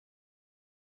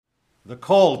The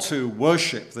call to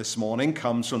worship this morning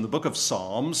comes from the book of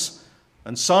Psalms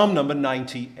and Psalm number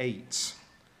 98.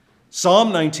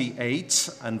 Psalm 98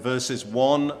 and verses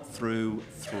 1 through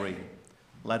 3.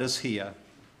 Let us hear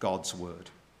God's word.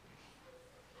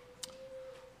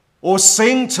 O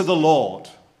sing to the Lord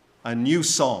a new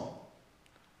song,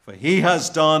 for he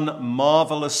has done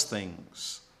marvelous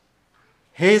things.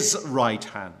 His right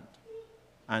hand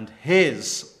and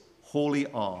his holy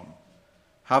arm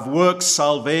have worked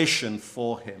salvation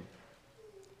for him.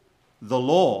 The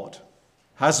Lord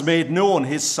has made known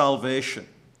his salvation.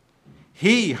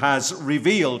 He has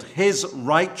revealed his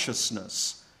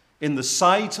righteousness in the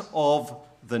sight of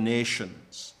the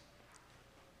nations.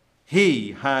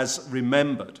 He has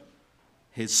remembered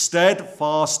his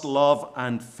steadfast love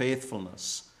and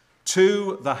faithfulness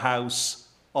to the house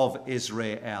of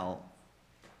Israel.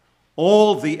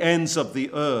 All the ends of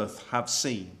the earth have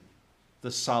seen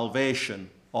the salvation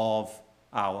of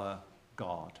our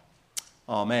God.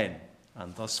 Amen.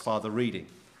 And thus far the reading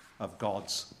of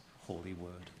God's holy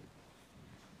word.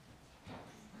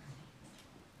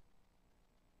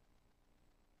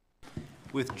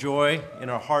 With joy in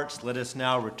our hearts, let us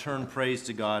now return praise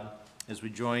to God as we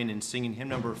join in singing hymn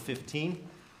number 15.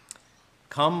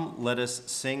 Come, let us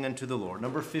sing unto the Lord.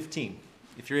 Number 15.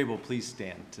 If you're able, please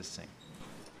stand to sing.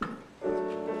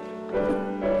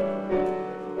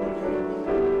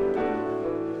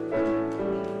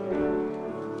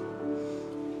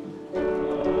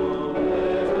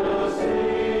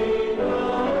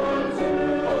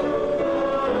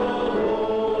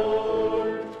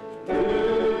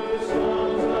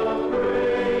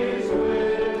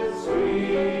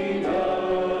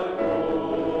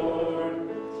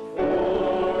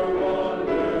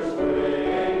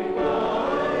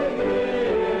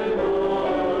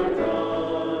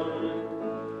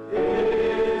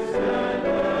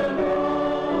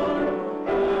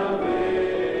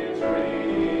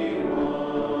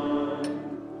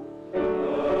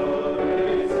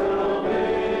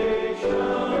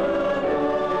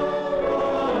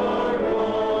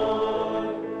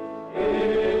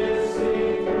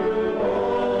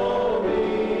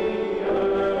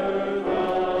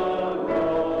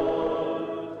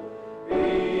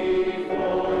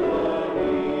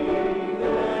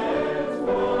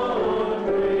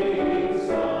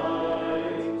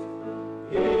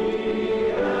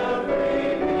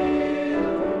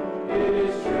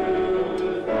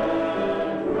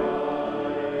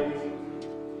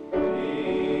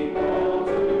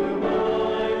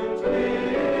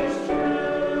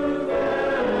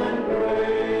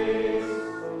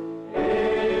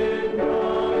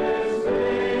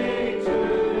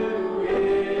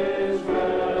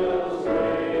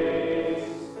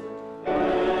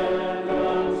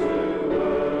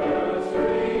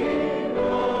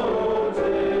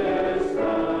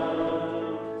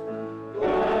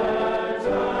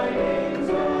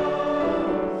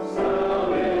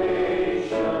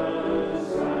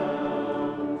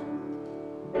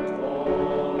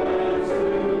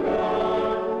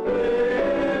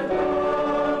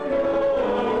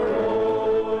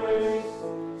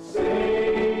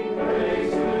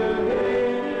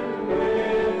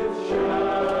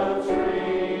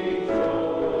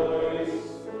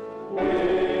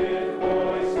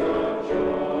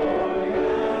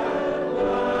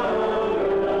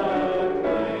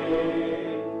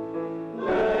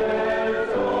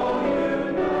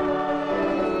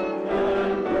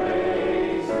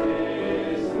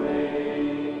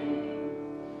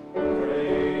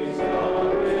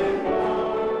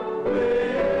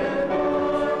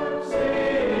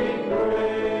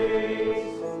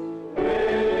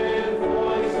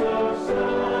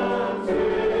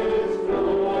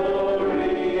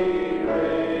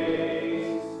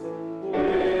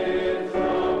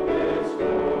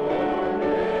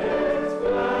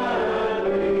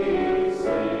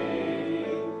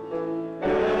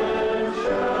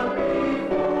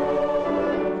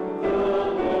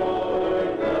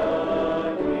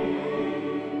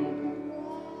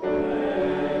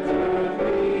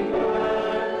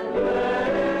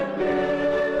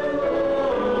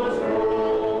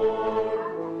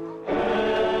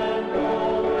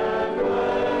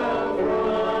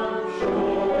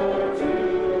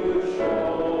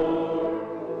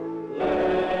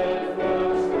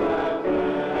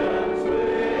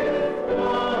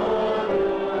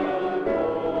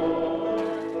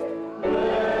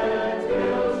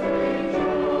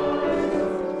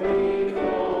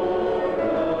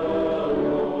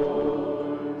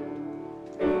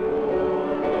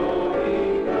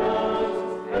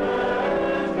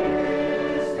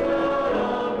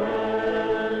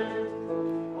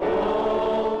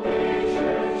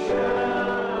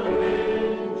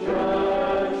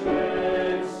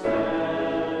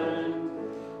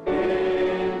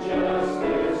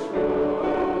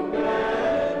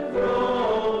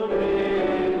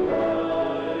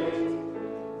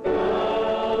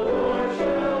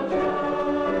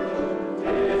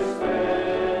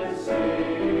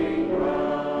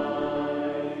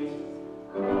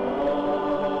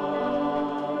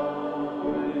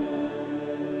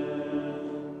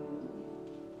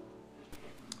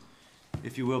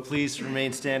 If you will, please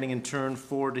remain standing and turn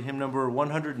forward to hymn number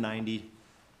 190.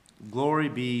 Glory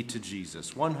be to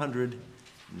Jesus.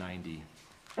 190.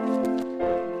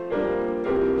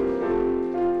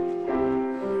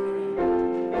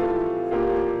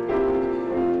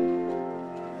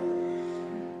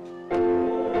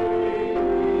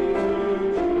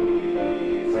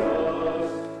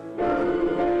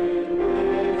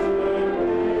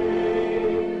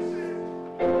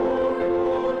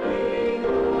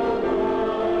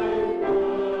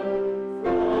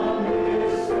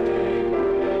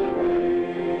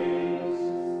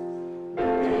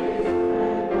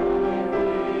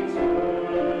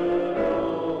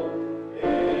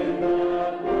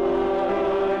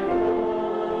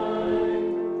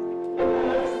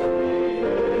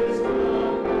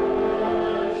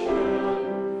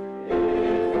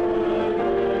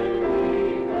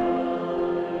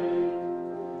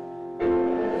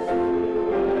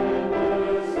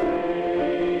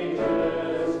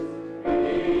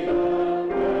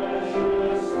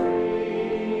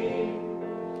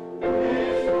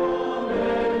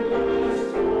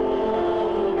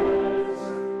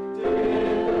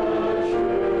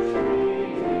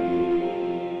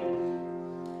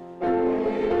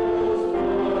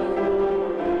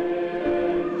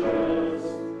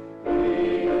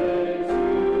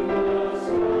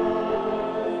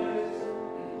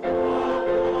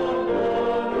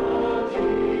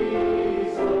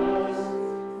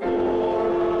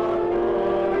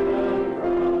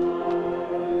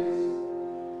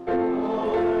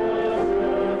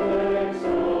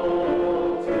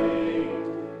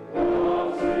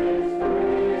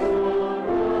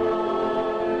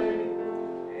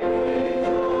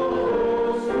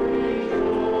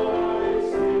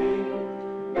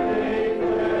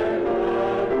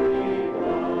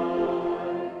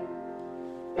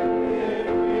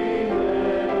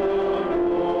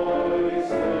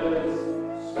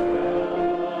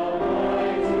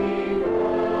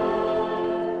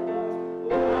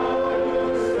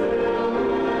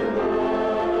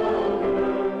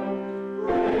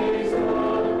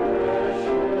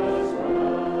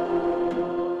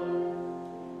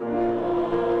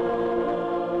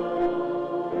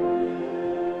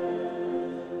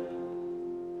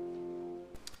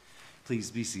 Please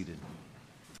be seated.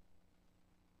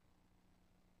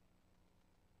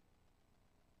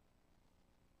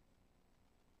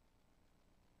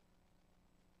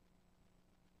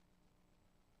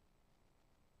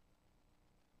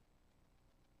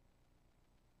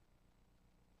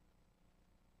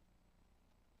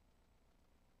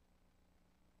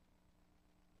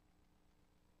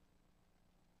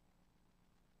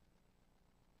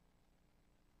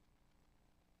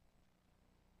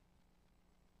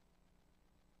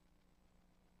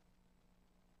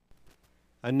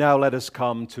 And now let us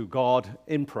come to God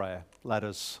in prayer. Let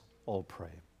us all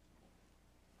pray.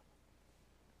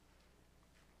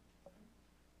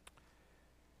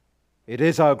 It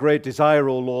is our great desire,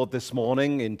 O Lord, this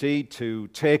morning, indeed, to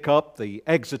take up the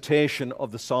exhortation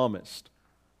of the psalmist,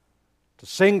 to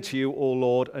sing to you, O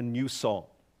Lord, a new song,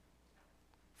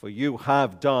 for you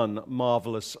have done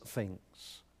marvelous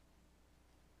things.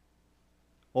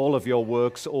 All of your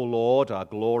works, O Lord, are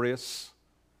glorious.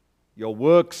 Your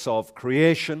works of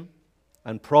creation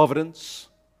and providence,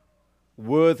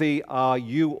 worthy are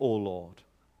you, O Lord,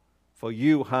 for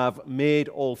you have made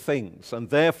all things, and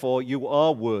therefore you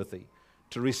are worthy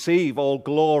to receive all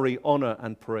glory, honor,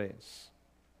 and praise.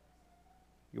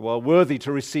 You are worthy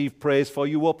to receive praise, for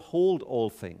you uphold all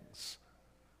things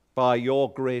by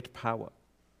your great power.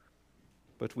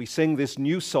 But we sing this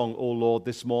new song, O Lord,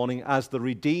 this morning as the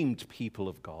redeemed people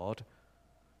of God,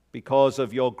 because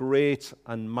of your great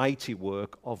and mighty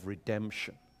work of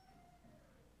redemption.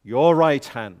 Your right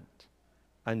hand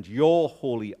and your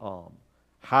holy arm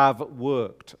have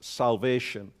worked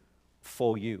salvation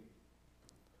for you.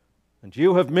 And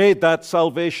you have made that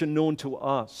salvation known to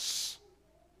us.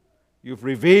 You've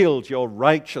revealed your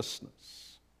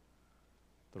righteousness,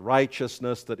 the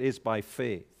righteousness that is by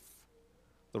faith,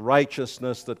 the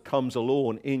righteousness that comes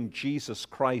alone in Jesus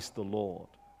Christ the Lord.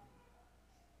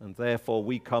 And therefore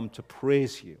we come to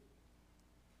praise you,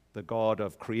 the God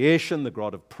of creation, the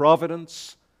God of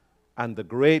providence, and the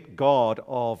great God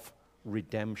of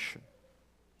redemption.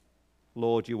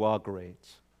 Lord, you are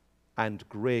great and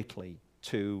greatly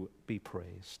to be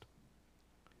praised.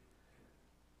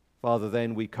 Father,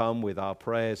 then we come with our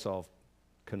prayers of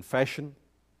confession.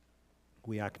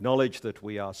 We acknowledge that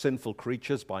we are sinful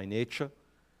creatures by nature,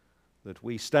 that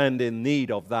we stand in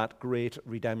need of that great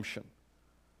redemption.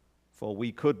 For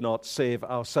we could not save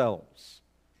ourselves,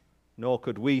 nor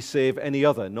could we save any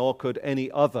other, nor could any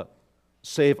other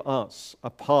save us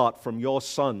apart from your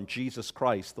Son, Jesus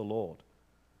Christ the Lord.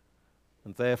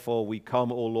 And therefore we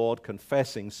come, O Lord,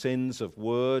 confessing sins of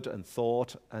word and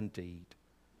thought and deed.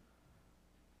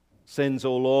 Sins,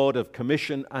 O Lord, of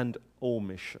commission and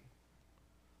omission.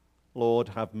 Lord,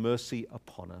 have mercy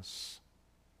upon us.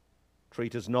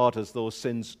 Treat us not as those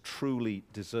sins truly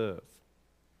deserve,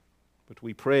 but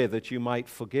we pray that you might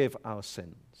forgive our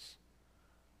sins,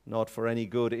 not for any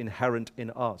good inherent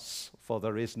in us, for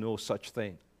there is no such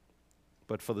thing,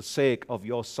 but for the sake of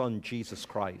your Son, Jesus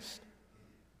Christ.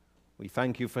 We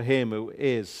thank you for him who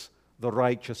is the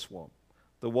righteous one,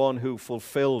 the one who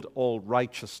fulfilled all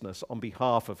righteousness on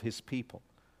behalf of his people.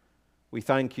 We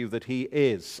thank you that he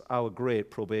is our great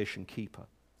probation keeper.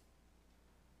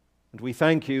 And we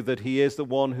thank you that he is the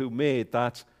one who made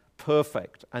that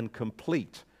perfect and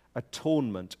complete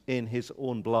atonement in his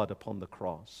own blood upon the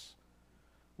cross.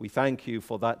 We thank you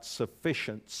for that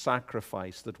sufficient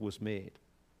sacrifice that was made.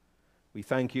 We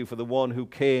thank you for the one who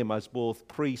came as both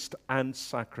priest and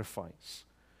sacrifice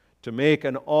to make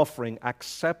an offering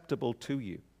acceptable to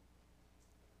you.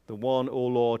 The one, O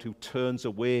Lord, who turns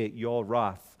away your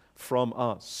wrath from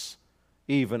us,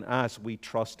 even as we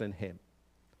trust in him.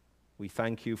 We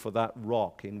thank you for that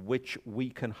rock in which we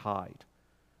can hide,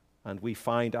 and we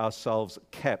find ourselves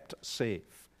kept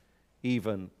safe,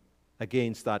 even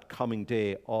against that coming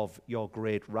day of your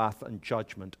great wrath and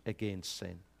judgment against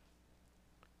sin.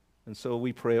 And so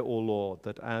we pray, O Lord,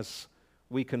 that as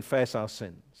we confess our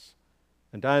sins,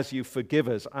 and as you forgive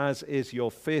us, as is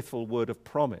your faithful word of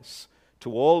promise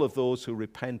to all of those who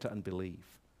repent and believe,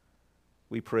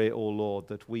 we pray, O Lord,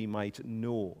 that we might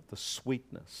know the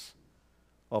sweetness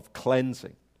of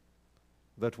cleansing,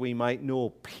 that we might know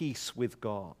peace with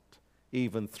God,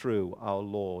 even through our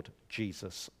Lord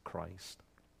Jesus Christ.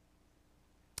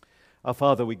 Our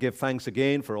Father, we give thanks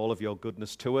again for all of your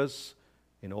goodness to us,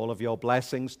 in all of your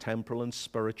blessings, temporal and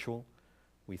spiritual.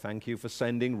 We thank you for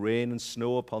sending rain and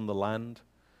snow upon the land.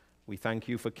 We thank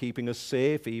you for keeping us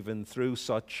safe even through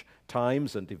such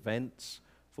times and events,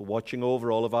 for watching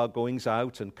over all of our goings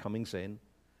out and comings in.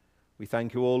 We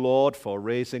thank you, O Lord, for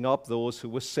raising up those who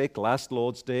were sick last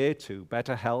Lord's Day to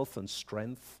better health and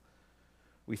strength.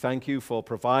 We thank you for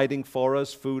providing for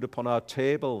us food upon our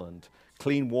table and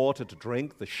clean water to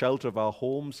drink, the shelter of our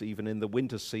homes, even in the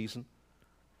winter season.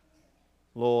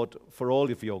 Lord, for all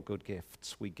of your good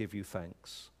gifts, we give you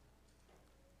thanks.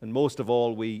 And most of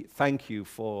all, we thank you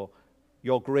for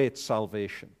your great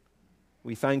salvation.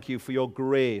 We thank you for your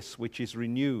grace, which is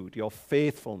renewed, your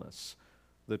faithfulness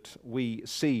that we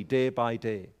see day by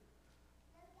day.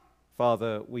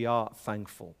 Father, we are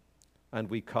thankful, and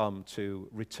we come to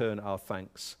return our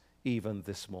thanks even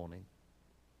this morning.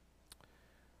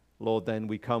 Lord, then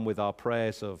we come with our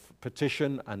prayers of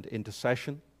petition and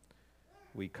intercession.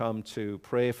 We come to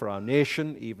pray for our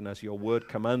nation, even as your word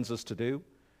commands us to do.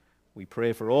 We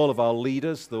pray for all of our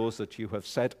leaders, those that you have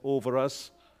set over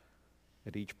us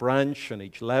at each branch and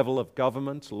each level of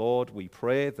government. Lord, we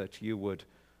pray that you would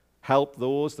help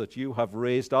those that you have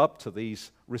raised up to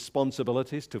these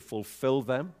responsibilities to fulfill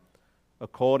them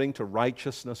according to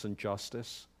righteousness and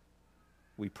justice.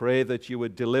 We pray that you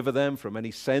would deliver them from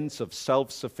any sense of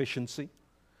self-sufficiency.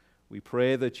 We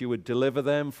pray that you would deliver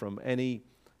them from any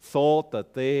thought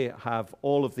that they have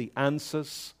all of the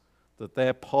answers, that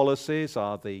their policies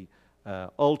are the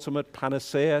ultimate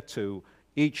panacea to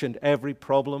each and every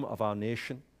problem of our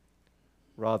nation.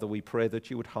 Rather, we pray that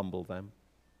you would humble them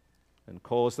and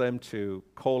cause them to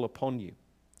call upon you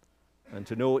and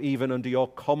to know even under your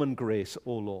common grace,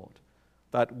 O Lord,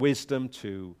 that wisdom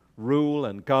to rule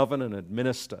and govern and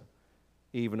administer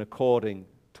even according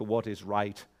to what is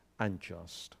right and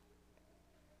just.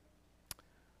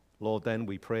 Lord, then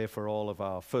we pray for all of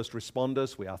our first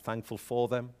responders. We are thankful for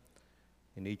them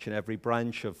in each and every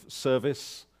branch of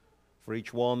service, for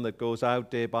each one that goes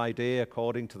out day by day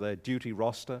according to their duty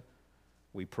roster.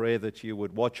 We pray that you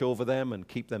would watch over them and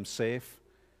keep them safe.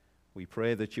 We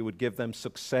pray that you would give them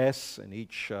success in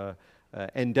each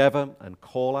endeavor and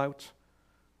call out,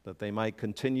 that they might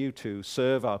continue to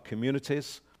serve our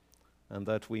communities and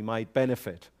that we might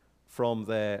benefit from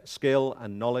their skill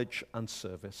and knowledge and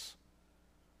service.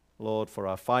 Lord, for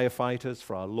our firefighters,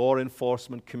 for our law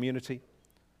enforcement community,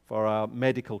 for our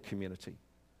medical community,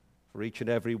 for each and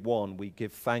every one, we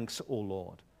give thanks, O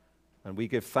Lord. And we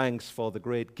give thanks for the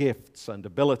great gifts and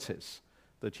abilities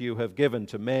that you have given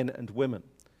to men and women,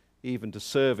 even to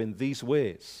serve in these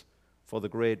ways for the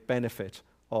great benefit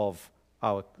of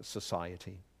our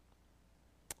society.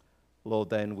 Lord,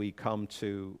 then we come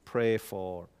to pray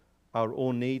for our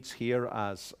own needs here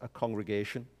as a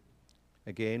congregation.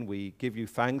 Again, we give you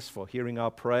thanks for hearing our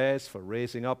prayers, for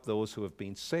raising up those who have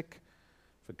been sick.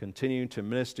 for continuing to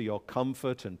minister your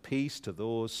comfort and peace to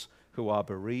those who are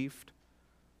bereaved.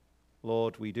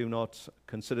 Lord, we do not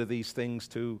consider these things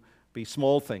to be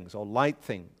small things or light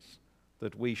things,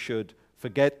 that we should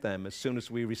forget them as soon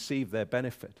as we receive their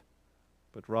benefit,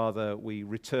 but rather we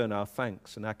return our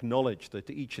thanks and acknowledge that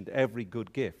each and every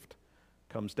good gift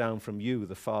comes down from you,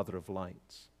 the Father of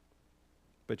lights.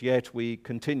 But yet we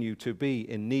continue to be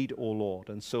in need, O Lord,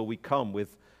 and so we come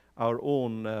with our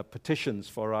own petitions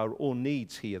for our own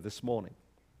needs here this morning.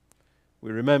 We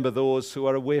remember those who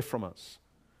are away from us.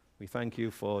 We thank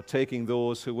you for taking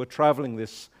those who were traveling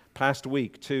this past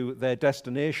week to their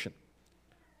destination.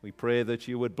 We pray that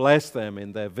you would bless them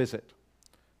in their visit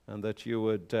and that you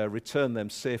would return them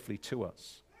safely to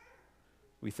us.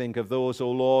 We think of those, O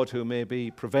Lord, who may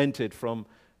be prevented from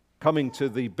coming to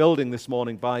the building this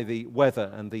morning by the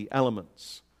weather and the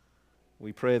elements.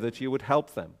 We pray that you would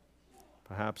help them,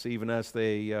 perhaps even as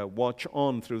they watch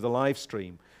on through the live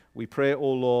stream. We pray,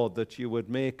 O Lord, that you would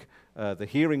make the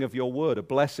hearing of your word a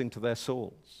blessing to their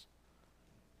souls.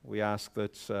 We ask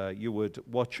that you would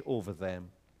watch over them.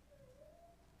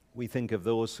 We think of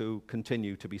those who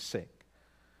continue to be sick,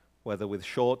 whether with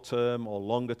short-term or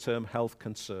longer-term health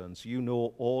concerns. You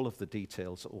know all of the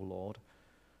details, O Lord.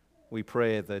 We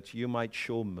pray that you might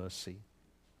show mercy.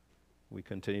 We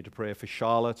continue to pray for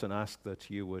Charlotte and ask that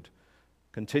you would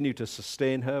continue to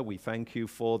sustain her. We thank you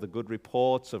for the good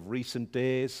reports of recent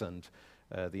days and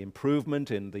the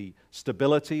improvement in the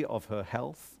stability of her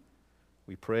health.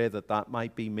 We pray that that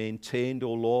might be maintained,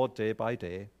 O Lord, day by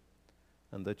day,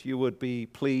 and that you would be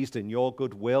pleased in your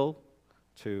good will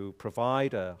to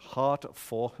provide a heart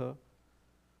for her.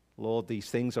 Lord, these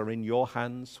things are in your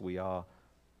hands. We are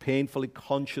painfully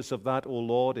conscious of that, O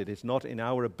Lord. It is not in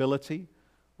our ability,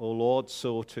 O Lord,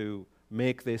 so to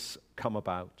make this come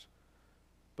about.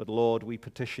 But Lord, we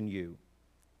petition you,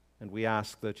 and we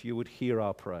ask that you would hear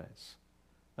our prayers,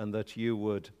 and that you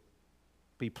would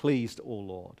be pleased, O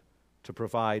Lord, to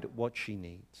provide what she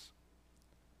needs.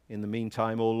 In the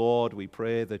meantime, O Lord, we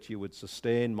pray that you would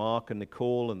sustain Mark and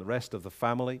Nicole and the rest of the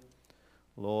family.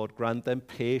 Lord, grant them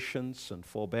patience and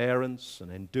forbearance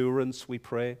and endurance, we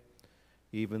pray,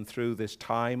 even through this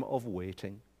time of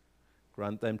waiting.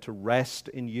 Grant them to rest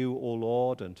in you, O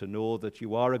Lord, and to know that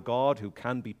you are a God who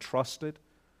can be trusted,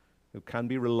 who can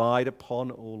be relied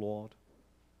upon, O Lord.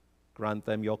 Grant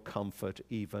them your comfort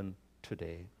even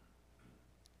today.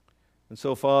 And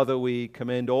so, Father, we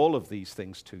commend all of these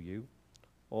things to you,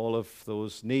 all of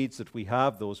those needs that we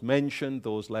have, those mentioned,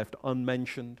 those left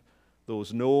unmentioned,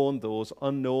 those known, those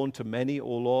unknown to many, O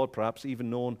Lord, perhaps even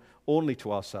known only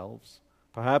to ourselves,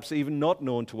 perhaps even not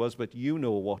known to us, but you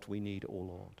know what we need, O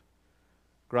Lord.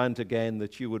 Grant again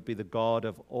that you would be the God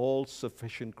of all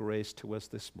sufficient grace to us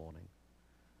this morning.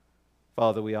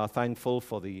 Father, we are thankful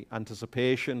for the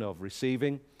anticipation of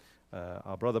receiving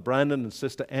our brother Brandon and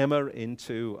sister Emma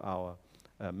into our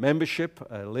membership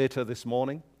later this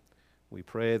morning. We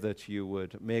pray that you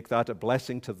would make that a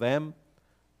blessing to them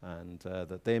and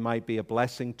that they might be a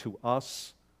blessing to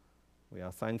us. We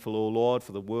are thankful, O Lord,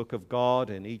 for the work of God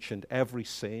in each and every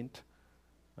saint.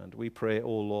 And we pray,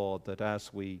 O Lord, that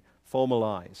as we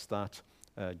formalize that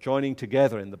joining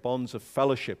together in the bonds of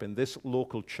fellowship in this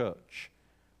local church,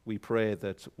 we pray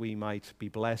that we might be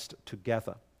blessed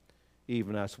together,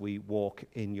 even as we walk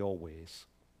in your ways.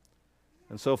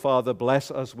 And so, Father, bless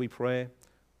us, we pray.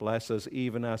 Bless us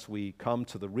even as we come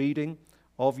to the reading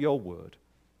of your word.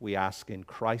 We ask in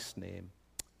Christ's name.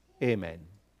 Amen.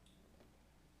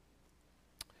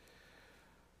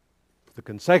 The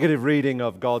consecutive reading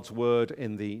of God's word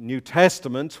in the New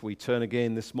Testament, we turn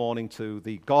again this morning to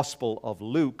the Gospel of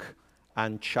Luke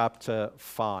and chapter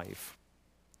 5.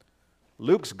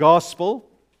 Luke's Gospel,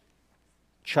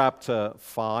 chapter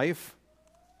 5,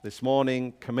 this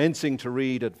morning commencing to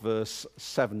read at verse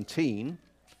 17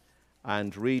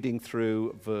 and reading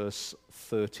through verse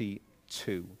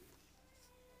 32.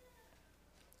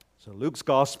 So Luke's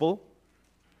Gospel,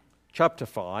 chapter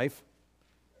 5,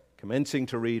 commencing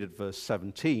to read at verse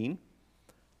 17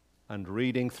 and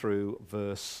reading through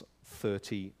verse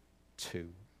 32.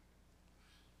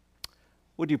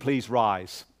 Would you please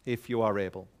rise, if you are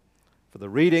able, for the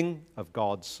reading of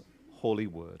God's holy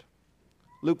word.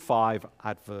 Luke 5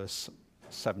 at verse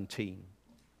 17.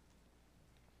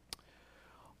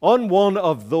 On one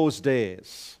of those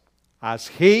days, as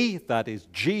he, that is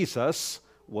Jesus,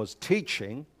 was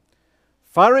teaching,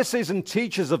 Pharisees and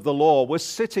teachers of the law were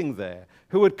sitting there,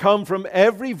 who had come from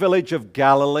every village of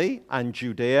Galilee and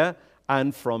Judea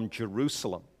and from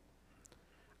Jerusalem.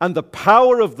 And the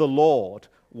power of the Lord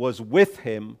was with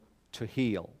him to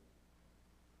heal.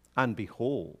 And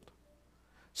behold,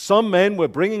 Some men were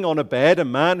bringing on a bed a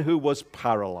man who was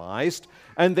paralyzed,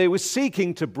 and they were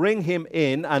seeking to bring him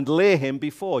in and lay him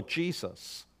before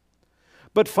Jesus.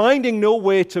 But finding no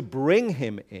way to bring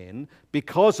him in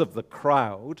because of the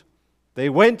crowd, they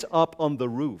went up on the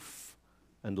roof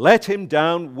and let him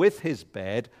down with his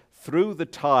bed through the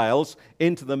tiles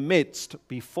into the midst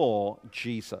before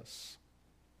Jesus.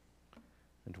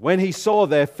 And when he saw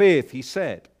their faith, he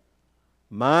said,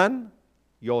 "Man,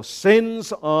 your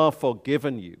sins are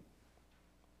forgiven you."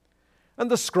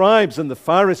 And the scribes and the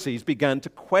Pharisees began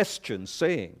to question,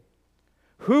 saying,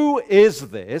 "Who is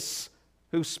this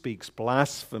who speaks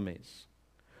blasphemies?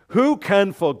 Who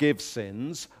can forgive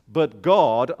sins but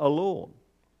God alone?"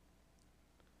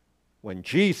 When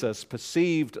Jesus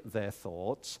perceived their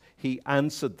thoughts, he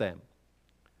answered them,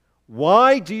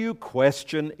 "Why do you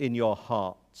question in your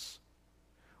hearts?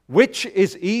 Which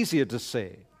is easier to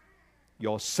say,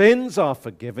 'Your sins are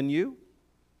forgiven you,'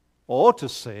 or to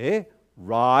say,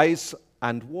 'Rise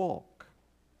and walk'?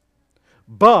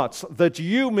 But that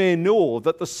you may know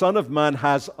that the Son of Man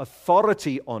has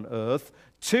authority on earth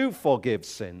to forgive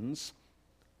sins,"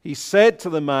 he said to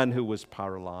the man who was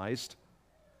paralyzed,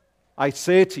 "I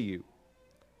say to you,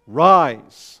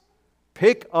 rise,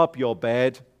 pick up your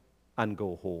bed, and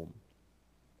go home."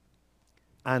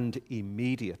 And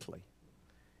immediately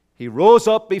he rose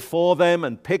up before them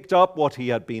and picked up what he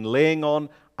had been laying on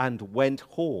and went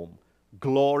home,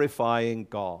 glorifying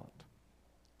God.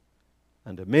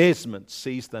 And amazement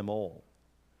seized them all.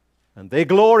 And they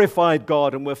glorified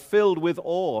God and were filled with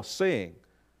awe, saying,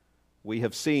 "We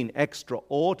have seen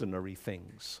extraordinary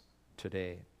things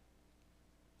today."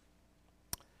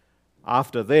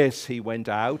 After this, he went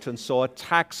out and saw a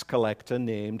tax collector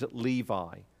named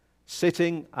Levi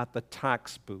sitting at the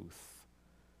tax booth.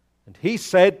 And he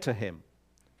said to him,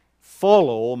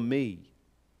 "Follow me."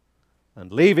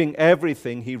 And leaving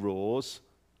everything, he rose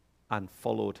and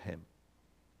followed him.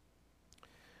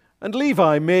 And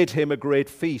Levi made him a great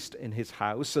feast in his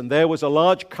house, and there was a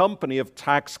large company of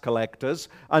tax collectors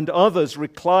and others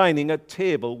reclining at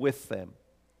table with them.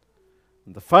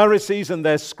 And the Pharisees and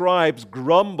their scribes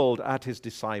grumbled at his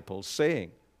disciples,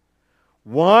 saying,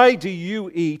 "Why do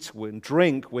you eat and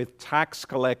drink with tax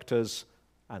collectors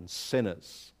and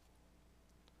sinners?"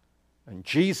 And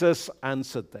Jesus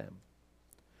answered them,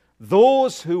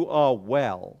 "Those who are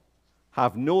well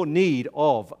have no need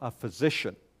of a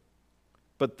physician,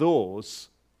 but those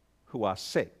who are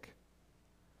sick.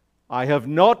 I have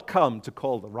not come to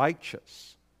call the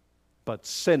righteous, but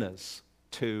sinners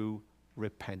to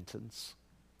repentance."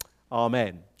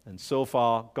 Amen. And so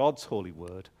far, God's holy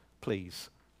word.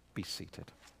 Please be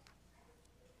seated.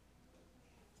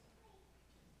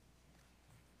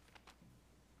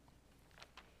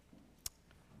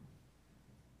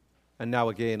 And now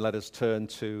again, let us turn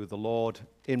to the Lord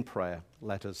in prayer.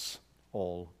 Let us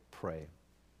all pray.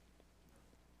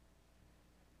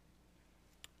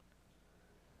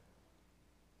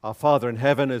 Our Father in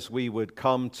heaven, as we would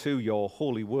come to your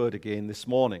holy word again this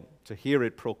morning to hear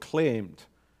it proclaimed,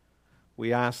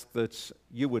 we ask that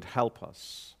you would help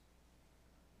us.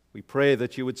 We pray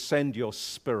that you would send your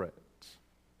Spirit.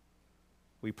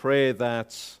 We pray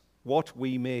that what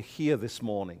we may hear this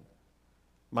morning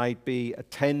might be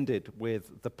attended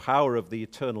with the power of the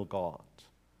eternal God,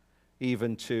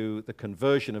 even to the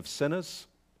conversion of sinners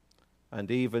and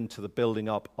even to the building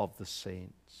up of the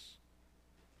saints.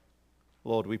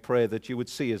 Lord, we pray that you would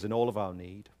see us in all of our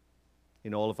need,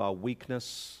 in all of our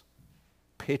weakness.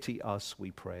 Pity us, we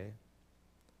pray,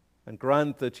 and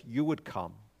grant that you would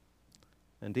come.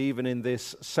 And even in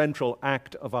this central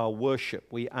act of our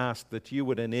worship, we ask that you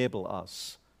would enable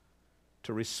us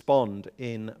to respond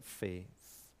in faith.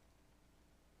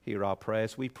 Hear our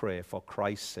prayers, we pray, for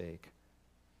Christ's sake.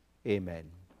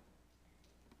 Amen.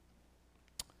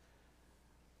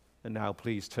 And now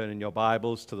please turn in your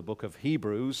Bibles to the book of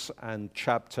Hebrews and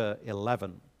chapter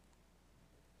 11.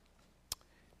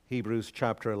 Hebrews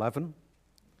chapter 11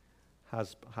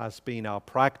 has been our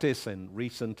practice in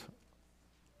recent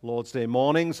Lord's Day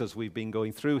mornings as we've been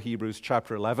going through Hebrews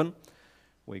chapter 11.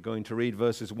 We're going to read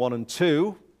verses 1 and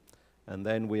 2, and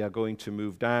then we are going to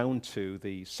move down to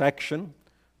the section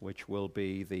which will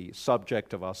be the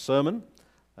subject of our sermon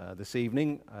this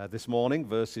morning,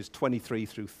 verses 23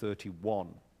 through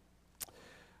 31.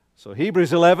 So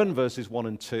Hebrews 11, verses 1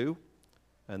 and 2,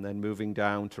 and then moving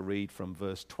down to read from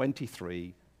verse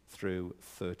 23 through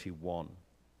 31.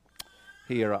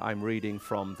 Here I'm reading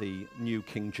from the New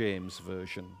King James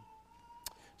Version.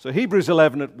 So Hebrews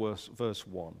 11 at verse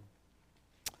 1.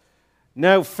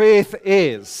 Now faith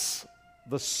is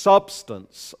the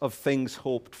substance of things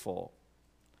hoped for,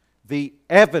 the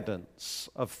evidence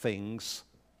of things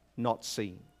not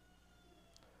seen.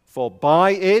 for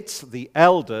by it the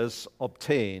elders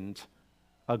obtained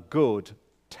a good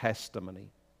testimony.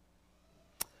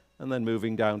 And then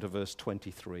moving down to verse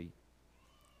 23.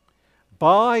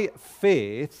 By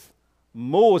faith,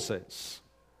 Moses,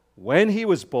 when he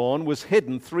was born, was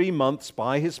hidden 3 months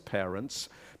by his parents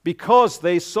because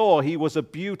they saw he was a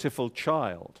beautiful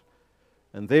child,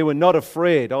 and they were not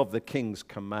afraid of the king's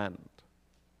command.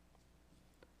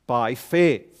 By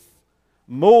faith,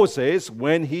 Moses,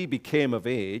 when he became of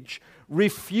age,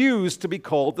 refused to be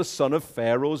called the son of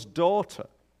Pharaoh's daughter,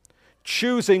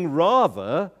 choosing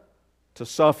rather to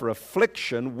suffer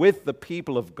affliction with the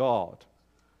people of God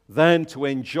than to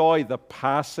enjoy the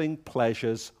passing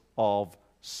pleasures of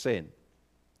sin,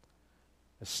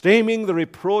 esteeming the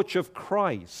reproach of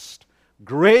Christ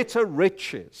greater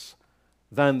riches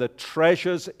than the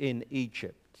treasures in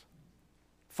Egypt,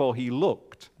 for he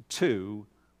looked to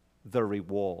the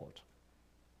reward.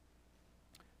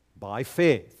 By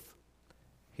faith,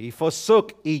 he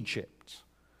forsook Egypt,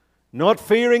 not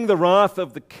fearing the wrath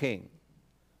of the king,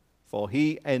 for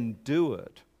he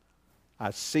endured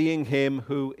as seeing him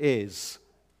who is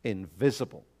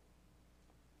invisible.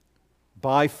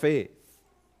 By faith,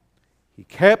 he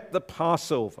kept the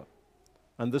Passover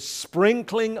and the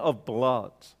sprinkling of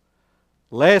blood,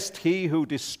 lest he who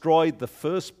destroyed the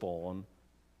firstborn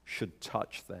should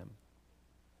touch them.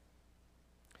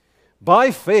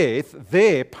 By faith,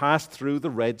 they passed through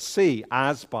the Red Sea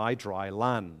as by dry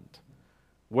land,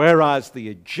 whereas the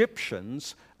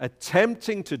Egyptians,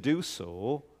 attempting to do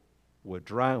so, were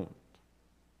drowned.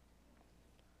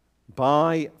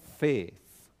 By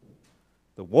faith,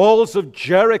 the walls of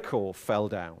Jericho fell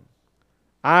down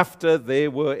after they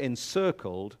were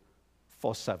encircled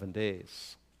for 7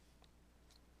 days.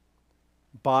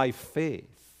 By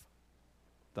faith,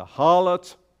 the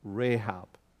harlot Rahab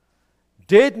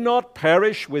did not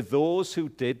perish with those who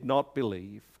did not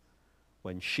believe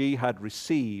when she had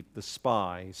received the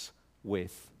spies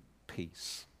with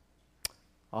peace.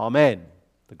 Amen.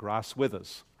 The grass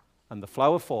withers and the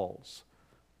flower falls,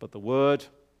 but the word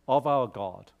of our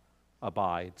God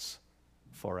abides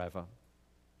forever.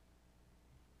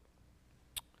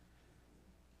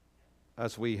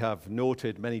 As we have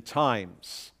noted many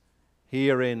times,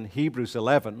 here in Hebrews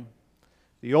 11,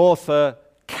 the author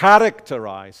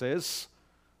characterizes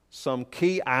some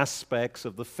key aspects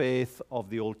of the faith of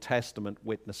the Old Testament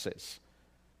witnesses.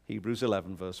 Hebrews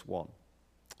 11, verse 1.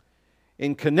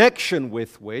 In connection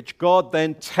with which God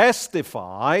then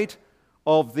testified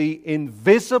of the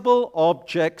invisible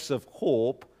objects of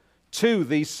hope to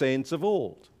these saints of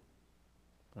old.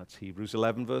 That's Hebrews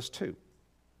 11, verse 2.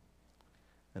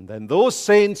 And then those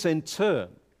saints in turn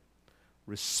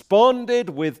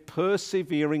responded with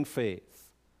persevering faith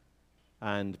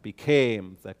and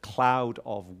became the cloud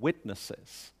of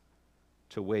witnesses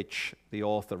to which the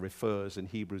author refers in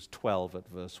Hebrews 12 at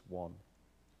verse 1.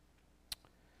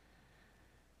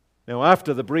 Now,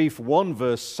 after the brief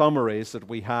one-verse summaries that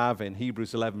we have in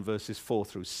Hebrews 11 verses 4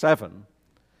 through 7,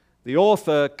 the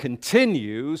author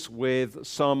continues with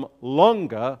some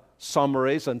longer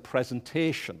summaries and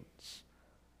presentations.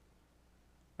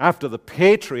 After the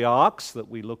patriarchs that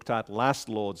we looked at last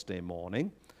Lord's Day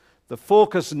morning, the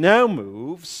focus now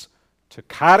moves to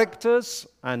characters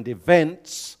and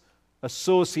events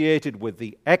associated with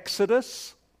the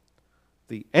Exodus,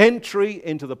 the entry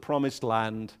into the Promised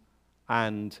Land,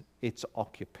 and its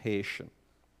occupation.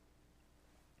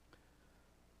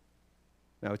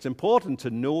 Now, it's important to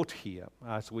note here,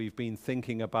 as we've been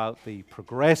thinking about the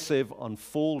progressive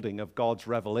unfolding of God's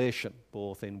revelation,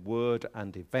 both in word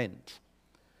and event,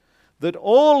 that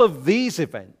all of these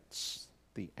events,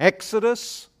 the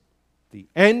Exodus, the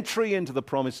entry into the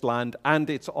Promised Land, and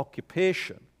its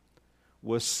occupation,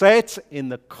 were set in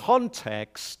the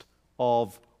context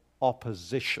of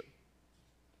opposition.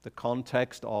 The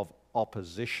context of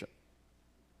opposition.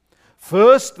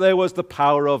 First, there was the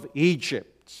power of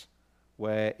Egypt,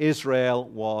 where Israel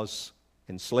was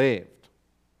enslaved.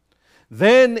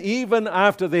 Then, even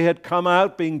after they had come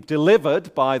out being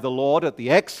delivered by the Lord at the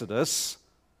Exodus,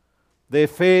 they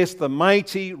faced the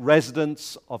mighty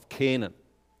residents of Canaan,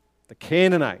 the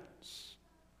Canaanites,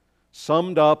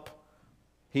 summed up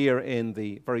here in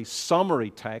the very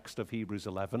summary text of Hebrews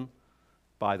 11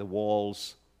 by the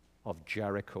walls of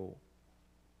Jericho.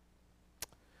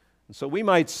 And so we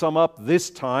might sum up this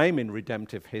time in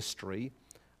redemptive history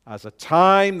as a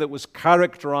time that was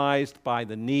characterized by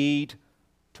the need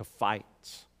to fight,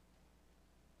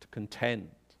 to contend,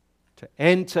 to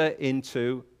enter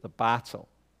into the battle.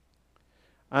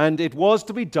 And it was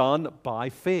to be done by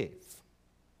faith,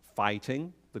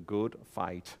 fighting the good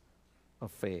fight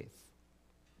of faith.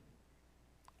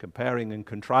 comparing and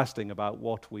contrasting about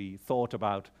what we thought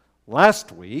about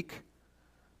last week,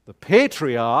 the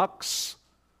patriarchs,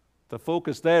 the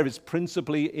focus there is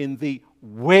principally in the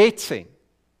waiting.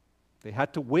 They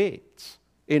had to wait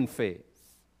in faith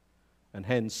and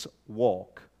hence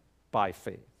walk by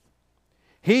faith.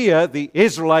 Here, the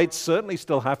Israelites certainly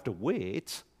still have to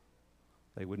wait.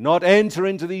 They would not enter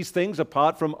into these things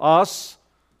apart from us,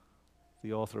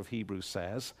 the author of Hebrews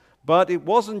says. But it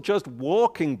wasn't just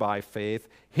walking by faith.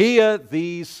 Here,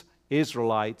 these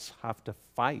Israelites have to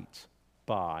fight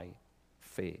by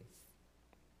faith.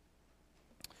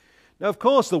 Now, of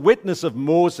course, the witness of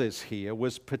Moses here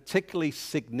was particularly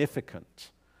significant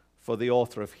for the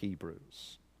author of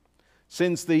Hebrews,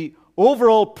 since the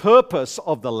overall purpose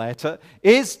of the letter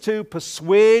is to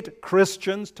persuade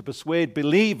Christians, to persuade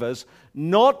believers,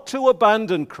 not to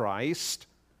abandon Christ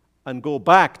and go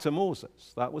back to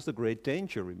Moses. That was the great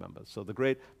danger, remember. So the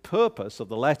great purpose of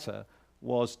the letter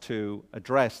was to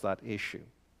address that issue.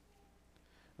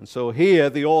 And so here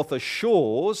the author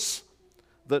shows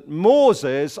that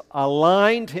Moses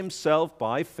aligned himself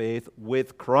by faith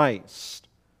with Christ,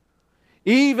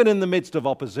 even in the midst of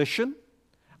opposition,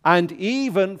 and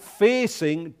even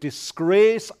facing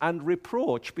disgrace and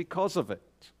reproach because of it.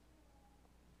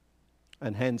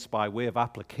 And hence, by way of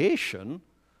application,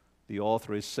 the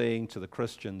author is saying to the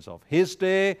Christians of his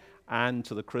day and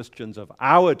to the Christians of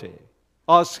our day,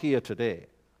 us here today,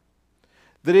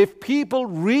 that if people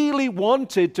really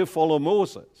wanted to follow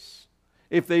Moses,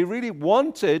 if they really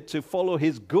wanted to follow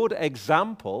his good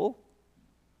example,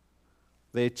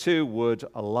 they too would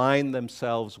align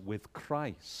themselves with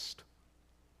Christ.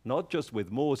 Not just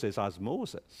with Moses as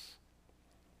Moses,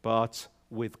 but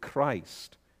with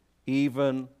Christ,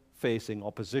 even facing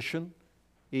opposition,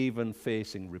 even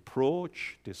facing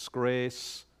reproach,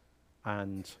 disgrace,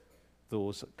 and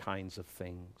those kinds of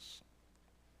things.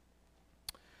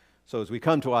 So as we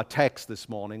come to our text this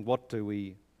morning, what do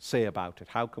we say about it?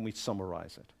 How can we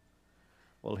summarize it?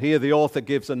 Well, here the author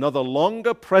gives another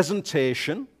longer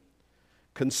presentation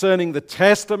concerning the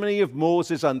testimony of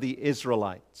Moses and the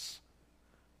Israelites,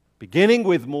 beginning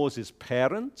with Moses'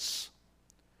 parents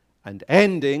and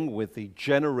ending with the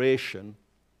generation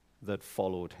that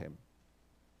followed him.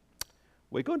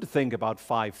 We're going to think about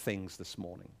 5 things this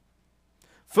morning.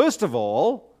 First of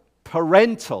all,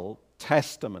 parental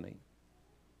testimony.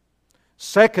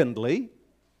 Secondly,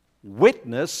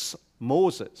 witness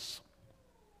Moses.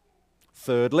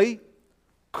 Thirdly,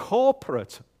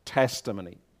 corporate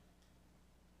testimony.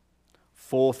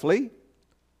 Fourthly,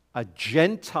 a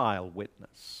Gentile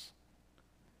witness.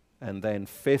 And then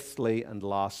fifthly and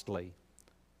lastly,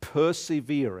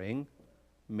 persevering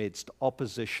midst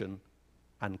opposition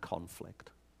and conflict.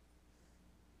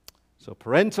 So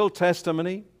parental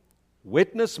testimony,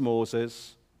 witness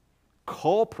Moses,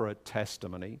 corporate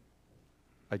testimony,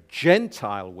 a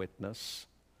Gentile witness,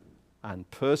 and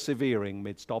persevering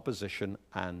midst opposition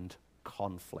and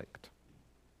conflict.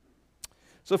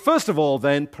 So first of all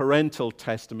then, parental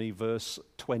testimony, verse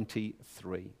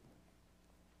 23.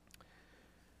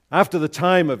 After the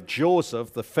time of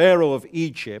Joseph, the Pharaoh of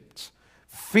Egypt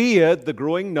feared the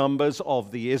growing numbers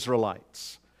of the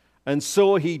Israelites. And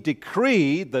so he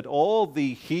decreed that all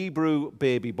the Hebrew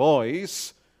baby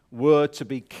boys were to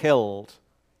be killed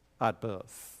at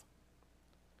birth.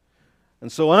 And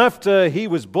so after he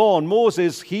was born,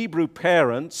 Moses' Hebrew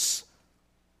parents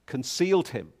concealed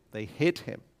him. They hid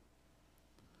him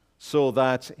so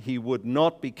that he would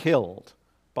not be killed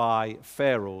by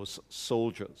Pharaoh's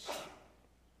soldiers.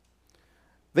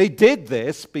 They did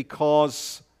this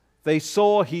because they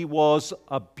saw he was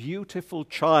a beautiful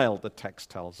child, the text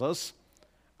tells us,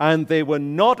 and they were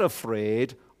not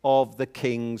afraid of the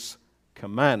king's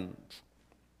command.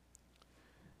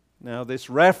 Now, this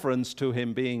reference to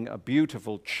him being a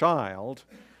beautiful child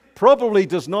probably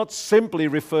does not simply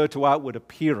refer to outward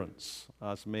appearance,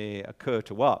 as may occur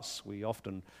to us. We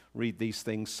often read these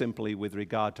things simply with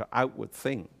regard to outward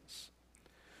things.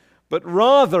 But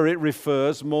rather it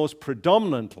refers most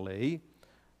predominantly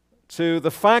to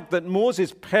the fact that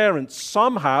Moses' parents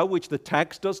somehow, which the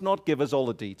text does not give us all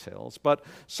the details, but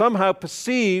somehow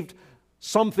perceived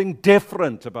something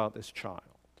different about this child.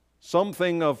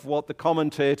 Something of what the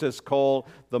commentators call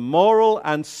the moral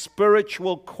and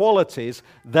spiritual qualities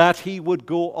that he would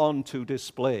go on to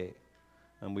display.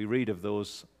 And we read of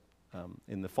those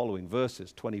in the following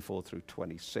verses, 24 through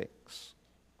 26.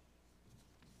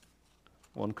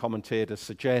 One commentator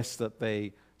suggests that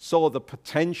they saw the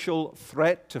potential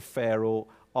threat to Pharaoh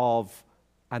of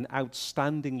an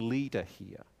outstanding leader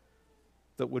here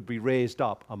that would be raised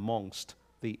up amongst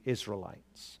the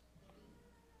Israelites.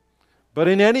 But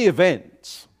in any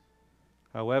event,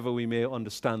 however we may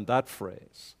understand that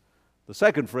phrase. The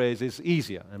second phrase is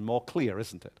easier and more clear,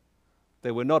 isn't it?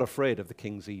 They were not afraid of the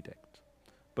king's edict,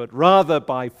 but rather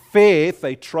by faith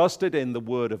they trusted in the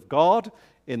word of God,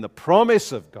 in the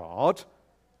promise of God,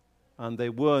 and they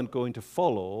weren't going to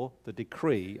follow the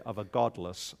decree of a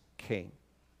godless king.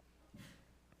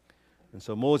 And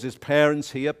so Moses'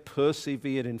 parents here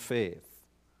persevered in faith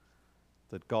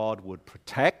that God would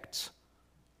protect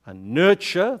and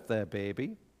nurture their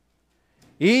baby,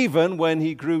 even when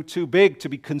he grew too big to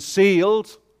be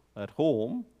concealed at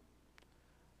home.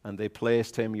 And they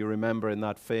placed him, you remember, in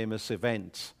that famous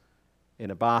event, in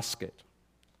a basket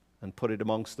and put it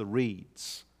amongst the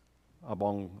reeds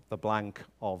along the bank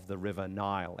of the river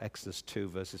Nile, Exodus 2,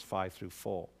 verses 5 through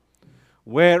 4,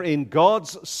 where in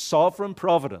God's sovereign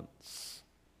providence,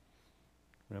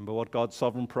 remember what God's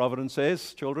sovereign providence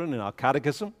is, children, in our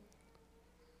catechism?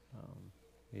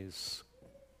 Is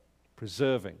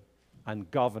preserving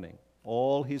and governing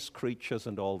all his creatures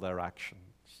and all their actions.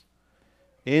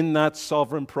 In that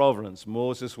sovereign providence,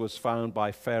 Moses was found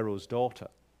by Pharaoh's daughter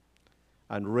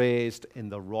and raised in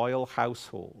the royal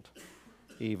household,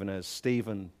 even as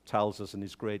Stephen tells us in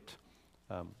his great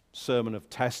sermon of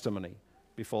testimony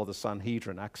before the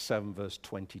Sanhedrin, Acts 7, verse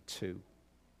 22.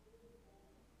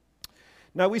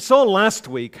 Now, we saw last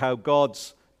week how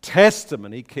God's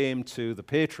testimony came to the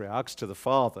patriarchs, to the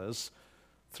fathers,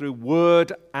 through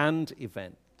word and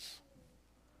event.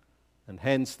 And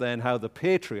hence then how the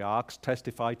patriarchs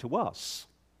testify to us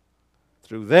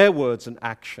through their words and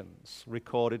actions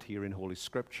recorded here in Holy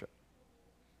Scripture.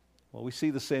 Well, we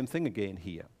see the same thing again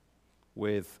here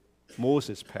with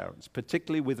Moses' parents,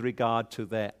 particularly with regard to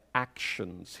their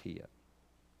actions here.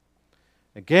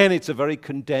 Again, it's a very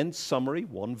condensed summary,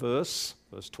 one verse,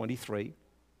 verse 23.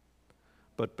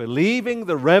 But believing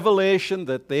the revelation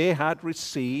that they had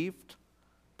received,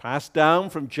 passed down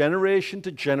from generation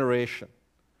to generation,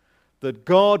 that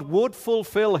God would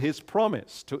fulfill his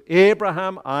promise to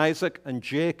Abraham, Isaac, and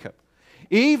Jacob,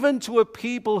 even to a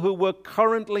people who were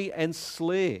currently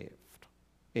enslaved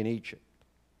in Egypt.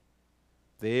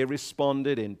 They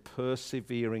responded in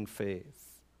persevering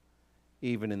faith,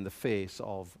 even in the face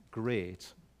of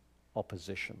great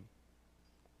opposition.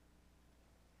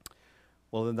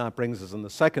 Well, then that brings us in the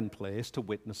second place to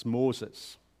witness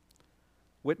Moses.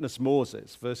 Witness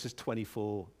Moses, verses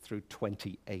 24 through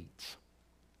 28.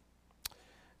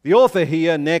 The author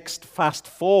here next fast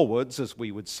forwards, as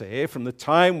we would say, from the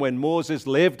time when Moses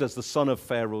lived as the son of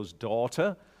Pharaoh's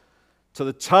daughter to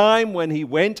the time when he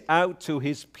went out to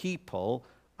his people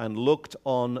and looked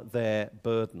on their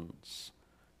burdens.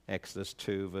 Exodus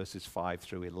 2, verses 5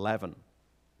 through 11.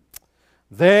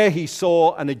 There he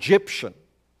saw an Egyptian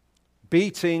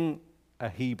beating a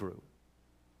Hebrew,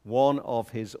 one of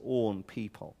his own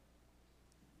people.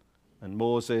 And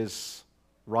Moses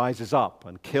rises up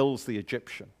and kills the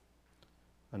Egyptian,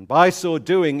 and by so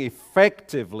doing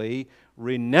effectively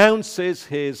renounces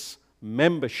his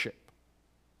membership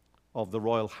of the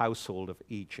royal household of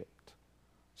Egypt,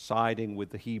 siding with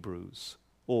the Hebrews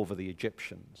over the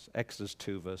Egyptians. Exodus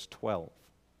 2, verse 12.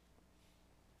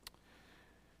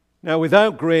 Now,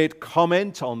 without great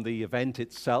comment on the event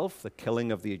itself, the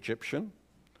killing of the Egyptian,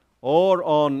 or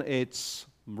on its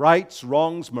rights,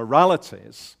 wrongs,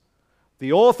 moralities,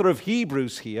 the author of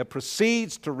Hebrews here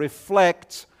proceeds to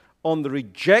reflect on the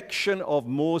rejection of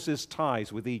Moses'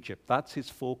 ties with Egypt. That's his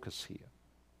focus here.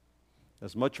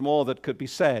 There's much more that could be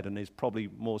said, and is probably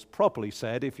most properly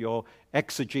said if you're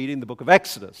exegeting the book of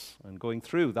Exodus and going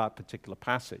through that particular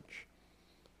passage.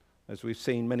 As we've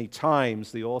seen many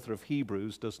times, the author of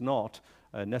Hebrews does not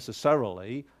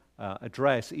necessarily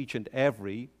address each and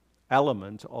every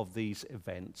element of these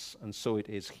events, and so it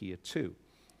is here too.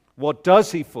 What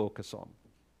does he focus on?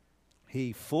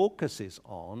 He focuses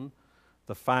on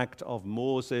the fact of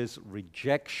Moses'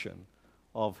 rejection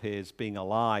of his being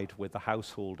allied with the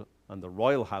household and the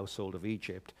royal household of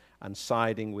Egypt and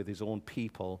siding with his own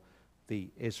people, the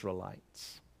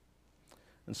Israelites.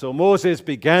 And so Moses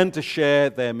began to share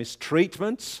their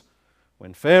mistreatment.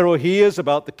 When Pharaoh hears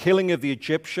about the killing of the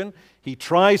Egyptian, he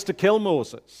tries to kill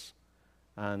Moses,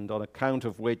 and on account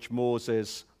of which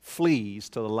Moses flees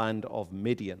to the land of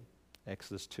Midian,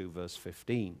 Exodus 2, verse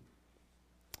 15.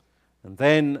 And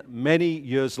then, many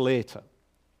years later,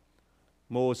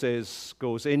 Moses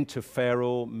goes into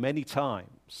Pharaoh many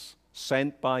times,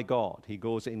 sent by God. He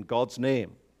goes in God's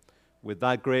name with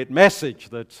that great message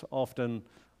that often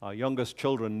our youngest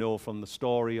children know from the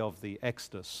story of the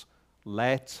Exodus: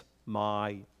 let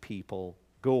my people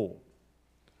go.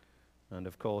 And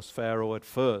of course, Pharaoh at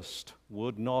first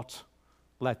would not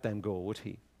let them go, would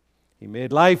he? He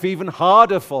made life even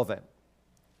harder for them.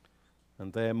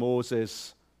 And there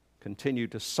Moses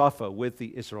continued to suffer with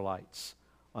the Israelites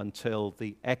until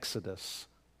the Exodus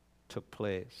took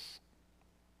place.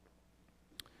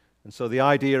 And so the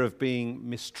idea of being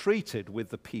mistreated with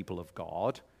the people of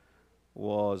God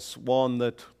was one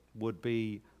that would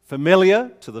be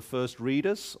familiar to the first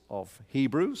readers of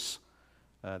Hebrews.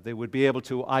 They would be able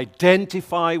to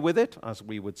identify with it, as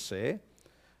we would say,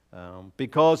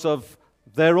 because of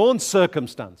their own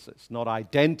circumstances, not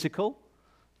identical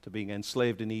to being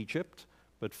enslaved in Egypt,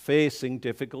 but facing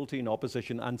difficulty and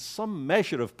opposition and some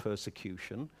measure of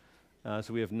persecution,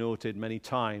 as we have noted many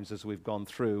times as we've gone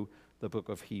through the book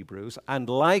of Hebrews, and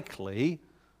likely,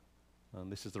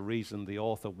 and this is the reason the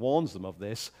author warns them of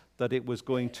this, that it was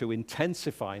going to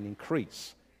intensify and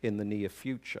increase in the near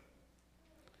future.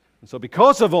 And so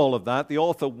because of all of that, the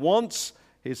author wants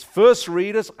his first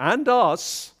readers and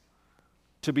us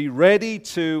to be ready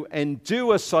to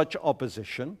endure such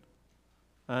opposition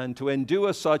and to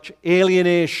endure such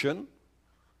alienation,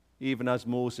 even as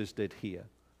Moses did here,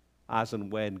 as and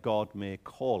when God may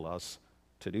call us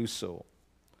to do so.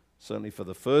 Certainly for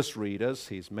the first readers,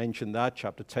 he's mentioned that,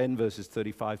 chapter 10, verses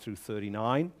 35 through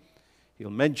 39. He'll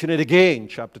mention it again,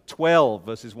 chapter 12,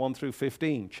 verses 1 through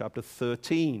 15, chapter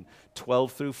 13,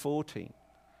 12 through 14.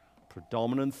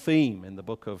 Predominant theme in the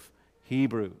book of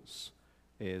Hebrews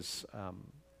is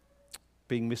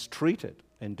being mistreated,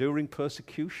 enduring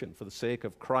persecution for the sake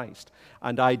of Christ,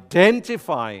 and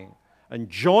identifying and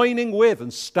joining with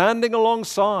and standing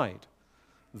alongside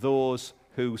those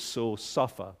who so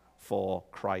suffer for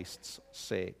Christ's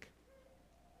sake.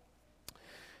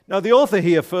 Now, the author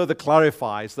here further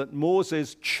clarifies that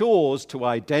Moses chose to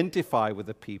identify with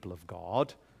the people of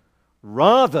God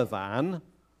rather than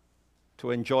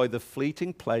to enjoy the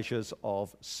fleeting pleasures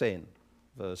of sin.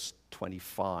 Verse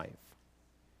 25.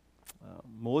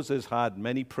 Moses had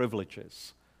many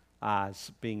privileges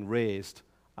as being raised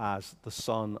as the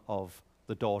son of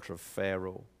the daughter of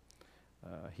Pharaoh.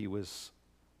 He was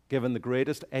given the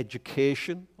greatest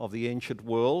education of the ancient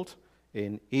world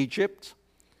in Egypt.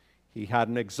 He had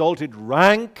an exalted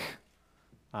rank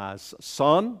as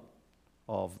son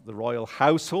of the royal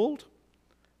household.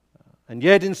 And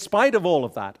yet, in spite of all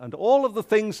of that and all of the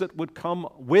things that would come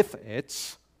with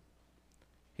it,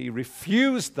 he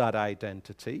refused that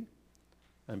identity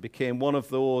and became one of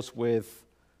those with,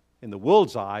 in the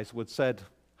world's eyes, would said,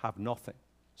 have nothing,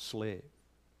 slave.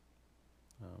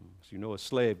 As you know, a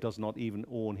slave does not even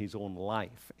own his own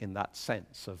life in that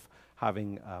sense of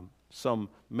having some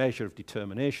measure of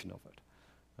determination of it.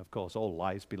 Of course, all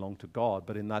lives belong to God,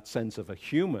 but in that sense of a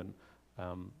human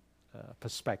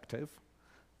perspective,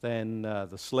 then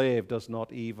the slave does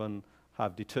not even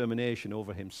have determination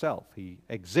over himself. He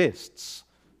exists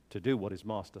to do what his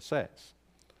master says.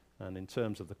 And in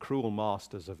terms of the cruel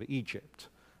masters of Egypt,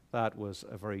 that was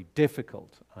a very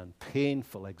difficult and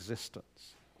painful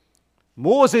existence.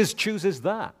 Moses chooses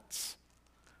that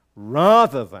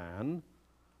rather than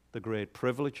the great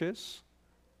privileges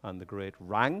and the great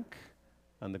rank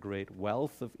and the great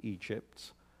wealth of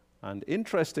Egypt. And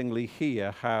interestingly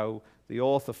here, how the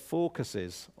author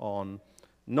focuses on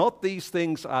not these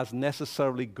things as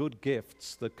necessarily good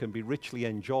gifts that can be richly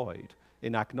enjoyed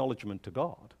in acknowledgement to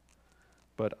God,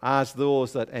 but as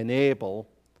those that enable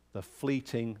the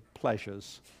fleeting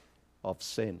pleasures of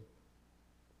sin.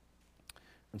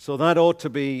 And so that ought to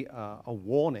be a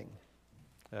warning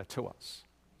to us.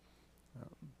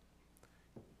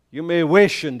 You may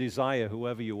wish and desire,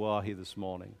 whoever you are here this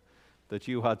morning, that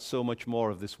you had so much more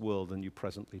of this world than you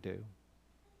presently do.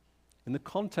 In the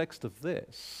context of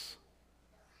this,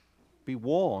 be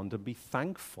warned and be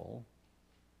thankful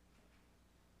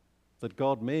that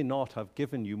God may not have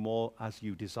given you more as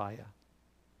you desire.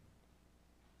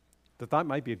 That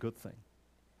might be a good thing.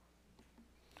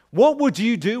 What would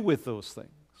you do with those things?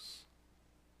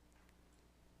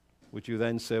 Would you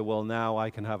then say, well, now I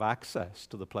can have access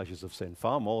to the pleasures of sin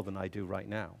far more than I do right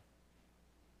now?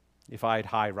 If I had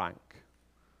high rank,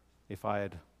 if I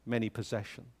had many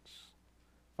possessions,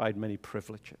 if I had many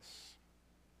privileges.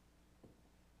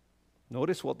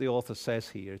 Notice what the author says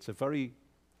here. It's a very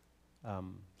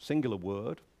singular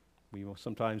word. We will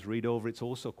sometimes read over it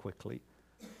so quickly.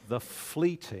 The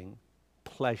fleeting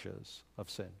pleasures of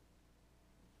sin.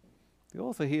 The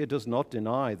author here does not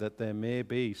deny that there may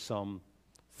be some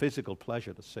physical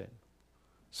pleasure to sin.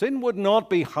 Sin would not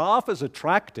be half as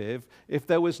attractive if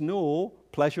there was no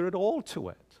pleasure at all to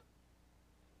it.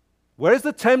 Where is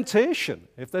the temptation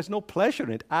if there's no pleasure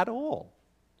in it at all?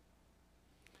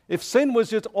 If sin was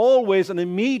just always and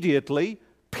immediately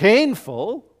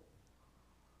painful,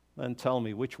 then tell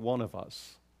me which one of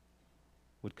us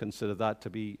would consider that to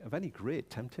be of any great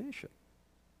temptation.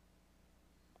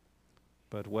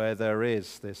 But where there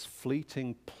is this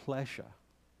fleeting pleasure,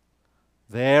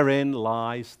 therein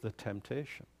lies the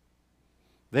temptation.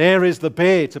 There is the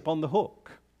bait upon the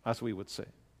hook, as we would say.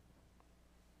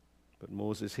 But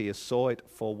Moses here saw it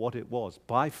for what it was,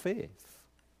 by faith,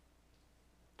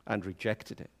 and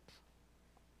rejected it.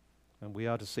 And we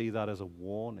are to see that as a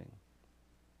warning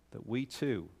that we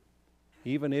too,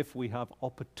 even if we have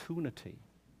opportunity,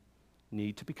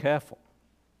 need to be careful.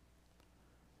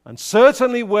 And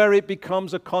certainly where it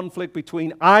becomes a conflict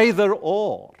between either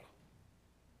or,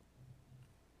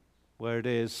 where it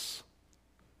is,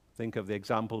 think of the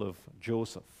example of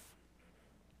Joseph.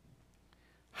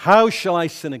 How shall I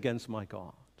sin against my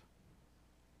God?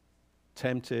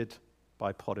 Tempted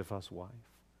by Potiphar's wife.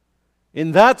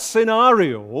 In that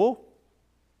scenario,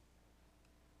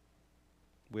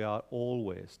 we are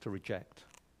always to reject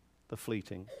the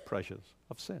fleeting pleasures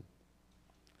of sin.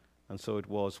 And so it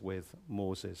was with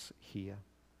Moses here.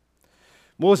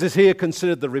 Moses here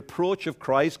considered the reproach of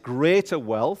Christ greater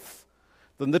wealth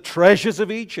than the treasures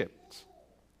of Egypt,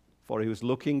 for he was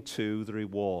looking to the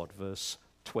reward, verse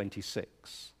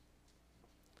 26.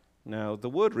 Now, the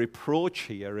word reproach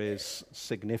here is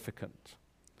significant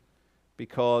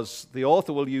because the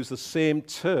author will use the same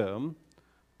term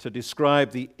to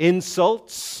describe the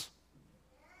insults.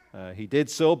 He did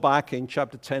so back in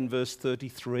chapter 10, verse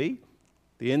 33.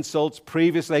 The insults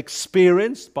previously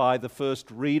experienced by the first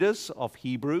readers of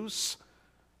Hebrews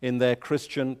in their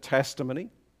Christian testimony.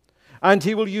 And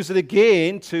he will use it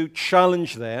again to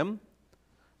challenge them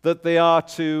that they are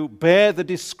to bear the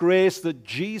disgrace that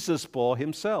Jesus bore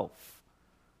himself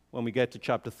when we get to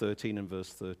chapter 13 and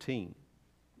verse 13.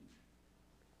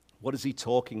 What is he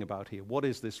talking about here? What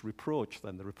is this reproach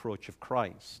then, the reproach of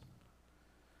Christ?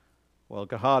 Well,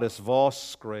 Gerhardus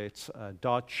Voss, great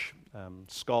Dutch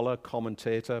scholar,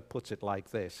 commentator, puts it like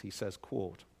this. He says,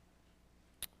 quote,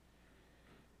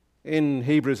 in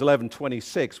Hebrews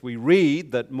 11:26, we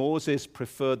read that Moses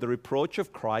preferred the reproach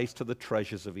of Christ to the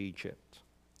treasures of Egypt.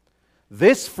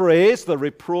 This phrase, the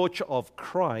reproach of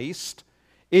Christ,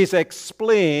 is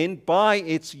explained by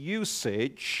its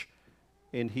usage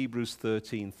in Hebrews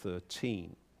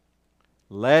 13:13.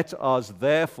 Let us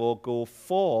therefore go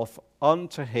forth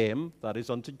unto him, that is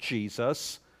unto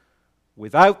Jesus,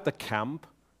 without the camp,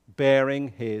 bearing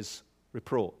his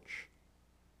reproach.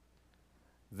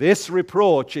 This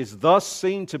reproach is thus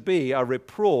seen to be a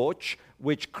reproach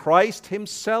which Christ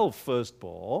himself first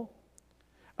bore,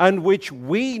 and which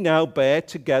we now bear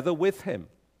together with him.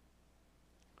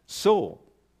 So,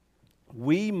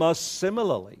 we must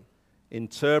similarly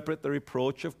interpret the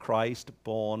reproach of Christ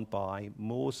borne by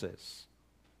Moses.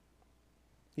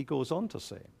 He goes on to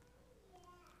say,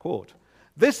 quote,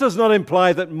 this does not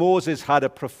imply that Moses had a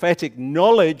prophetic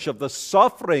knowledge of the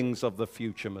sufferings of the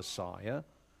future Messiah,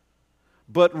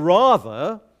 but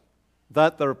rather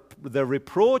that the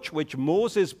reproach which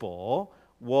Moses bore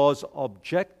was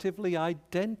objectively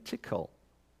identical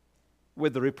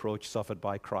with the reproach suffered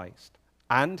by Christ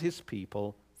and his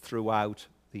people throughout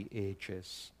the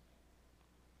ages.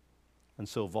 And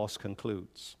so Voss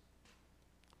concludes,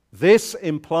 this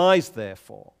implies,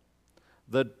 therefore,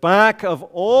 that back of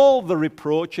all the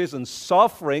reproaches and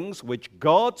sufferings which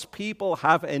God's people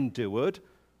have endured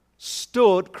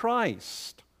stood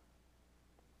Christ.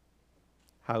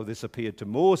 How this appeared to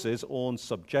Moses' own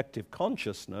subjective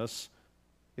consciousness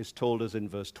is told us in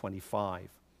verse 25,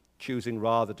 choosing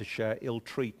rather to share ill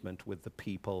treatment with the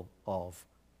people of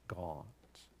God.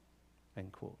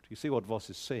 End quote. You see what Voss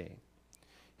is saying?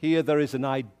 Here there is an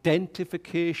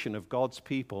identification of God's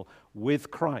people with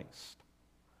Christ.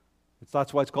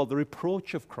 That's why it's called the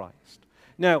reproach of Christ.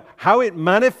 Now, how it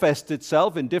manifests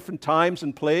itself in different times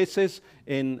and places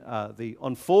in the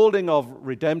unfolding of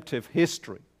redemptive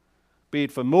history, be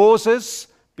it for Moses,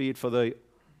 be it for the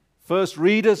first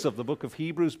readers of the book of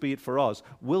Hebrews, be it for us,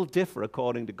 will differ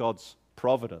according to God's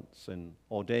providence in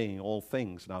ordaining all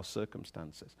things in our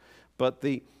circumstances. But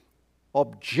the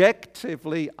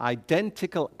objectively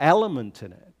identical element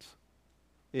in it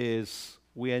is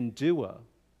we endure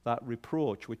that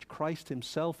reproach which Christ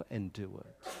himself endured.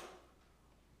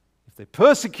 If they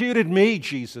persecuted me,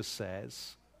 Jesus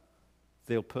says,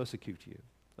 they'll persecute you.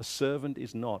 A servant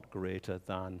is not greater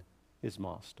than his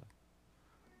master.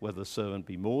 Whether the servant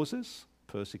be Moses,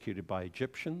 persecuted by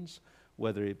Egyptians,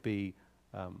 whether it be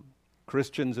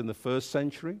Christians in the first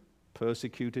century,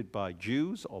 persecuted by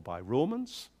Jews or by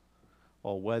Romans,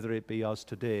 or whether it be us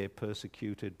today,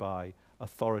 persecuted by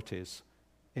authorities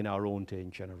in our own day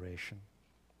and generation.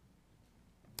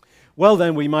 Well,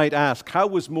 then we might ask, how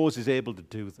was Moses able to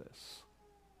do this?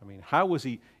 I mean, how was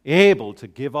he able to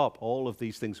give up all of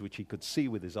these things which he could see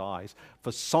with his eyes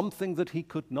for something that he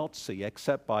could not see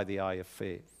except by the eye of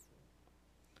faith?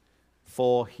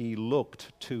 For he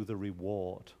looked to the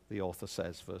reward, the author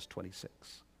says, verse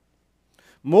 26.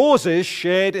 Moses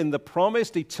shared in the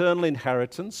promised eternal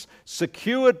inheritance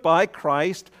secured by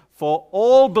Christ for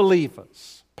all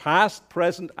believers, past,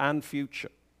 present, and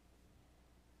future.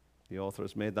 The author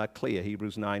has made that clear,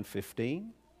 Hebrews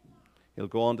 9:15. He'll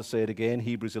go on to say it again,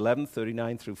 Hebrews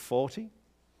 11:39 through 40.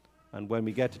 And when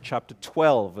we get to chapter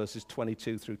 12, verses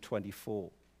 22 through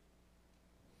 24.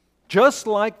 Just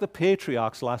like the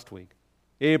patriarchs last week,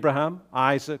 Abraham,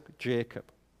 Isaac,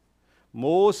 Jacob,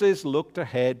 Moses looked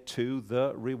ahead to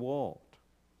the reward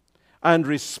and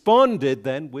responded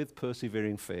then with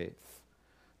persevering faith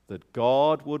that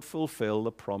God would fulfill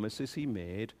the promises he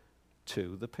made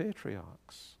to the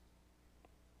patriarchs.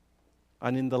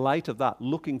 And in the light of that,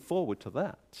 looking forward to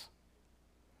that,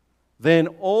 then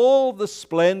all the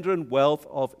splendor and wealth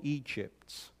of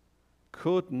Egypt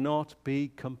could not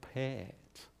be compared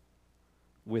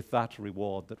with that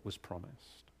reward that was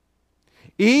promised.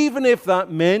 Even if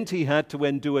that meant he had to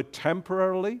endure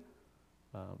temporarily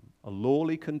a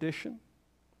lowly condition,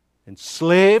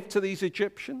 enslaved to these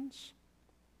Egyptians,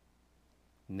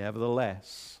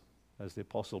 nevertheless, as the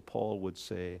Apostle Paul would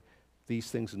say, these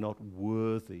things are not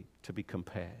worthy to be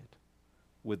compared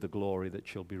with the glory that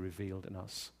shall be revealed in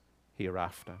us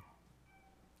hereafter.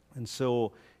 And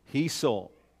so he saw,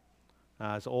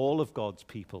 as all of God's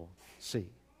people see,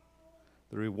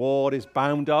 the reward is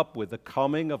bound up with the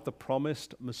coming of the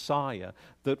promised Messiah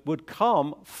that would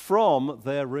come from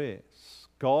their race.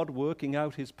 God working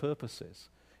out his purposes.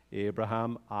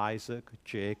 Abraham, Isaac,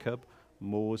 Jacob,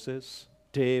 Moses,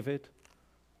 David,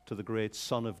 to the great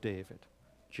Son of David,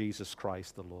 Jesus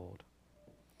Christ the Lord.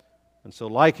 And so,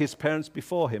 like his parents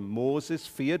before him, Moses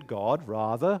feared God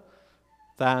rather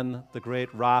than the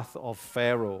great wrath of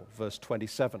Pharaoh, verse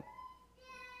 27.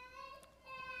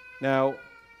 Now,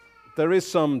 there is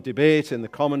some debate in the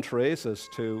commentaries as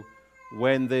to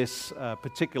when this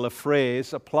particular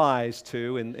phrase applies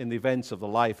to in the events of the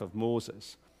life of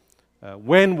Moses.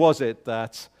 When was it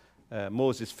that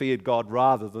Moses feared God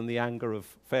rather than the anger of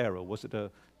Pharaoh? Was it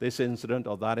this incident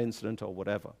or that incident or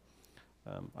whatever?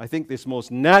 I think this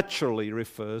most naturally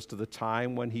refers to the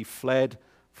time when he fled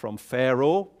from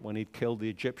Pharaoh, when he'd killed the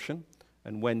Egyptian,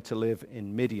 and went to live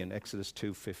in Midian, Exodus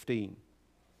 2:15.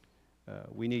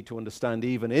 We need to understand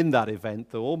even in that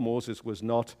event, though, Moses was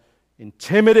not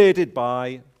intimidated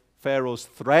by Pharaoh's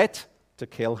threat to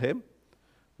kill him.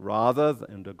 Rather,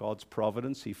 under God's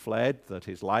providence, he fled that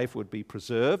his life would be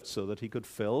preserved so that he could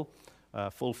fulfill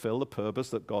the purpose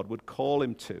that God would call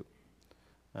him to.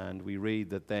 And we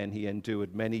read that then he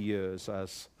endured many years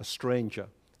as a stranger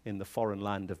in the foreign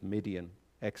land of Midian,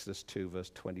 Exodus 2,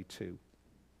 verse 22.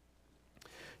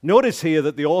 Notice here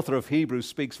that the author of Hebrews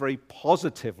speaks very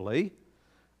positively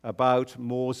about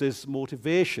Moses'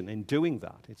 motivation in doing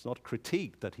that. It's not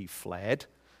critiqued that he fled.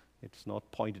 It's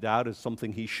not pointed out as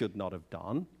something he should not have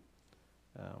done.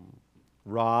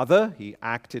 Rather, he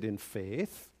acted in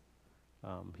faith.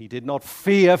 He did not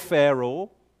fear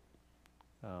Pharaoh,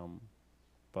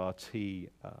 but he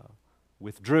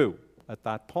withdrew at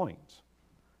that point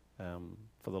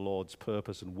for the Lord's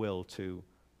purpose and will to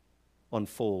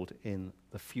unfold in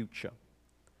the future.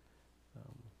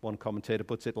 One commentator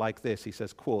puts it like this. He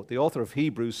says, quote, "The author of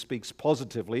Hebrews speaks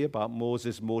positively about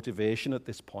Moses' motivation at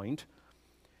this point.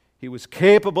 He was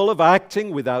capable of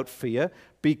acting without fear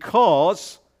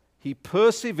because he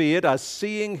persevered as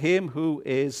seeing him who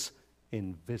is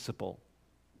invisible."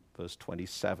 Verse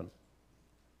 27.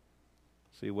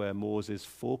 See where Moses'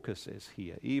 focus is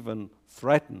here, even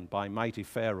threatened by mighty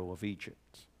Pharaoh of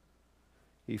Egypt.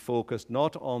 He focused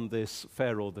not on this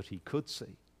Pharaoh that he could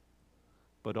see,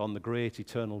 but on the great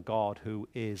eternal God who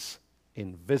is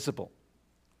invisible.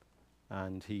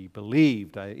 And he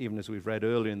believed, even as we've read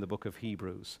earlier in the book of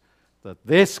Hebrews, that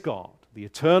this God, the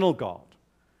eternal God,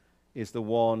 is the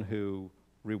one who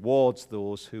rewards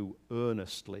those who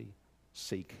earnestly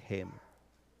seek him.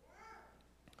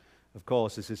 Of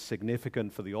course, this is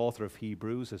significant for the author of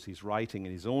Hebrews as he's writing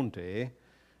in his own day,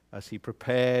 as he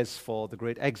prepares for the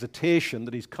great exhortation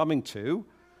that he's coming to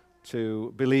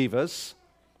believers,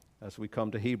 as we come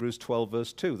to Hebrews 12,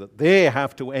 verse 2, that they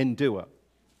have to endure.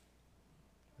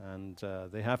 And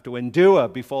they have to endure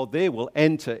before they will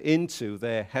enter into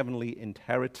their heavenly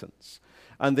inheritance.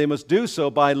 And they must do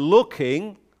so by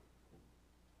looking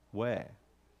where?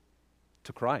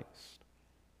 To Christ,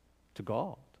 to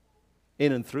God,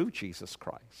 in and through Jesus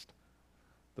Christ,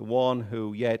 the one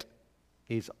who yet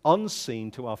is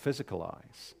unseen to our physical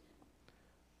eyes,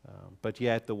 but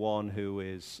yet the one who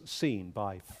is seen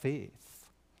by faith,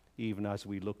 even as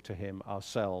we look to him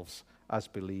ourselves as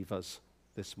believers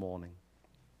this morning.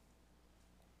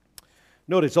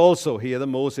 Notice also here that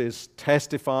Moses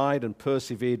testified and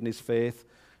persevered in his faith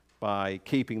by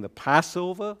keeping the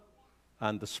Passover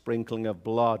and the sprinkling of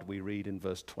blood, we read in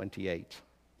verse 28.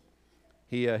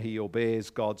 Here he obeys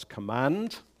God's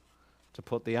command to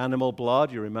put the animal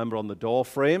blood, you remember, on the door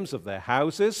frames of their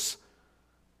houses.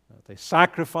 They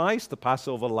sacrificed the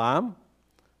Passover lamb.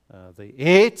 They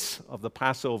ate of the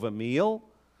Passover meal,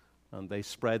 and they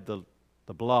spread the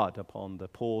blood upon the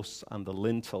posts and the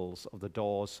lintels of the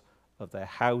doors of their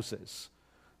houses,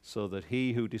 so that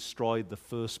he who destroyed the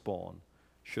firstborn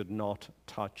should not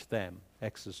touch them.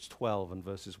 Exodus 12 and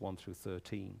verses 1 through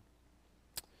 13.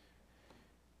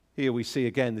 Here we see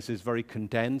again, this is very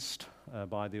condensed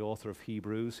by the author of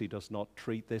Hebrews. He does not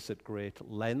treat this at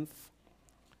great length.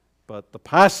 But the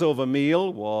Passover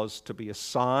meal was to be a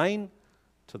sign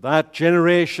to that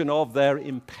generation of their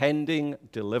impending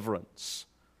deliverance.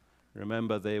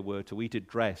 Remember, they were to eat it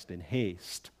dressed in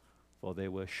haste, for they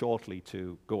were shortly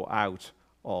to go out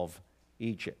of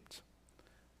Egypt.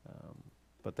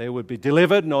 But they would be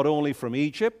delivered not only from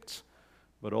Egypt,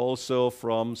 but also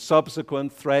from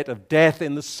subsequent threat of death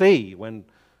in the sea, when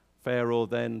Pharaoh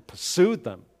then pursued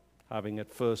them, having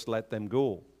at first let them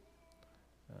go.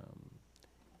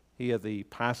 Here the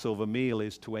Passover meal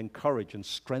is to encourage and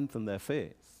strengthen their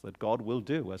faith that God will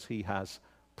do as he has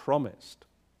promised.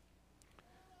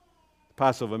 The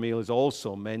Passover meal is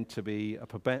also meant to be a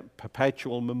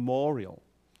perpetual memorial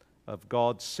of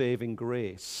God's saving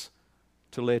grace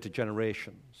to later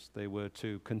generations. They were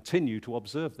to continue to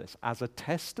observe this as a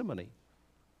testimony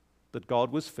that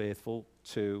God was faithful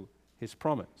to his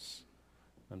promise.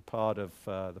 And part of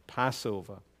the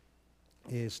Passover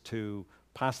is to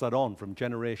pass that on from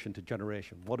generation to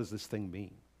generation. What does this thing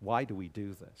mean? Why do we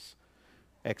do this?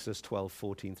 Exodus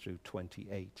 12:14 through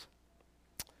 28.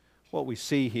 What we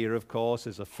see here, of course,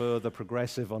 is a further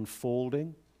progressive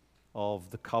unfolding of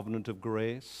the covenant of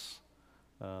grace.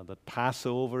 That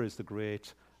Passover is the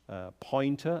great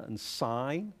pointer and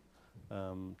sign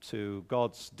to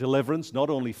God's deliverance, not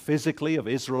only physically of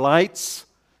Israelites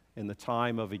in the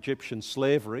time of Egyptian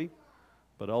slavery,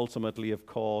 but ultimately, of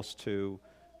course, to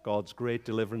God's great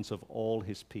deliverance of all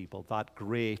his people, that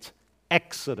great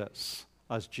exodus,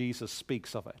 as Jesus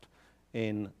speaks of it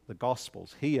in the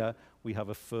Gospels. Here we have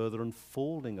a further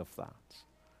unfolding of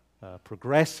that,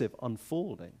 progressive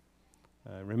unfolding.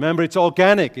 Remember, it's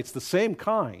organic, it's the same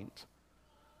kind.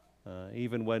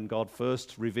 Even when God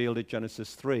first revealed it,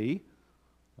 Genesis 3,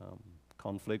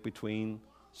 conflict between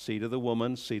seed of the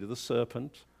woman, seed of the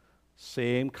serpent,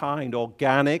 same kind,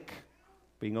 organic,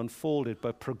 being unfolded,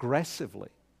 but progressively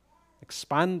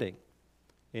expanding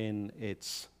in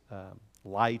its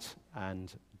light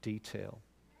and detail.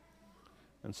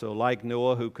 And so, like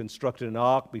Noah, who constructed an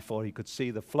ark before he could see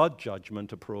the flood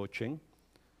judgment approaching,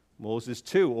 Moses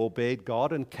too obeyed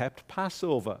God and kept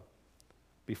Passover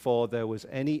before there was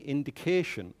any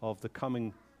indication of the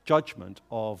coming judgment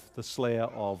of the slayer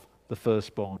of the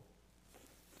firstborn.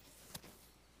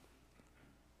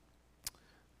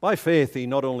 By faith, he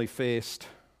not only faced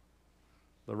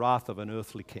the wrath of an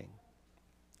earthly king,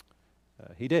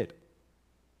 he did.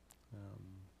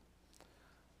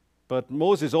 But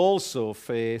Moses also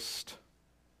faced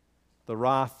the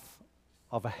wrath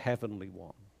of a heavenly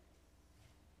one.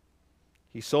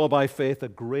 He saw by faith a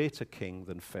greater king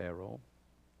than Pharaoh,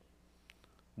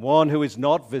 one who is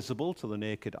not visible to the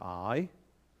naked eye,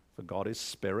 for God is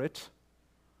spirit.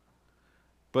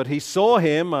 But he saw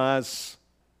him as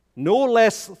no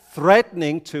less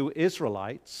threatening to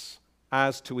Israelites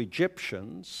as to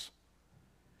Egyptians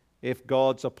if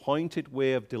God's appointed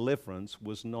way of deliverance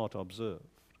was not observed.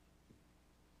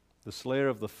 The slayer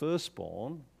of the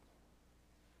firstborn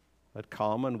had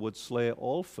come and would slay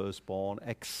all firstborn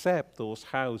except those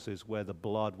houses where the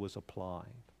blood was applied.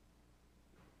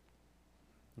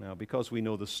 Now, because we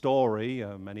know the story,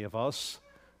 many of us,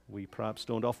 we perhaps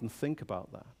don't often think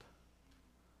about that.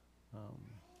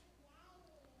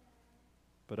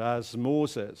 But as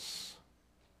Moses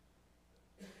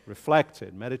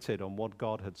reflected, meditated on what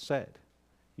God had said,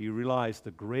 he realized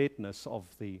the greatness of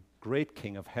the great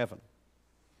King of heaven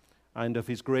and of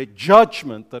his great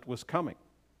judgment that was coming,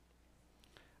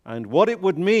 and what it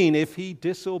would mean if he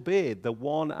disobeyed the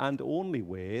one and only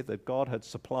way that God had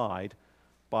supplied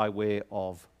by way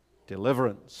of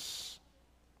deliverance.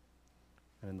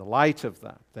 And in the light of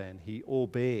that, then, he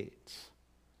obeyed,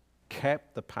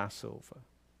 kept the Passover,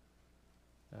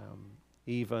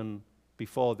 even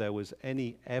before there was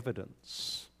any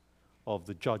evidence of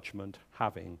the judgment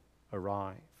having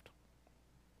arrived.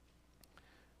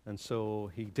 And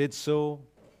so he did so.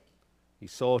 He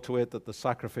saw to it that the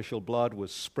sacrificial blood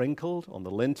was sprinkled on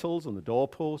the lintels and the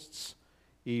doorposts,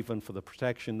 even for the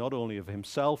protection not only of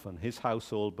himself and his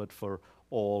household, but for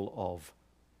all of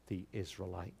the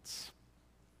Israelites.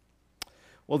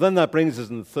 Well, then that brings us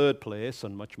in the third place,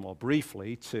 and much more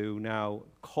briefly, to now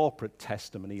corporate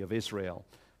testimony of Israel,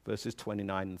 verses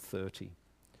 29 and 30.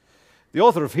 The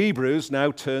author of Hebrews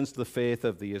now turns to the faith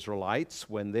of the Israelites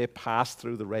when they passed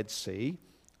through the Red Sea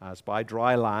as by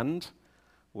dry land,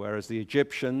 whereas the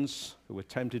Egyptians, who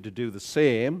attempted to do the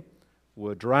same,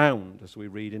 were drowned, as we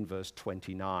read in verse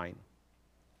 29.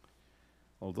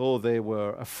 Although they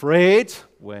were afraid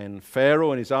when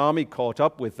Pharaoh and his army caught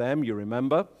up with them, you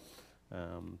remember,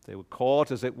 they were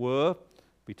caught, as it were,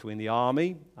 between the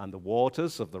army and the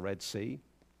waters of the Red Sea.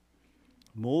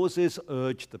 Moses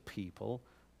urged the people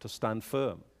to stand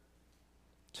firm,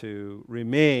 to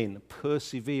remain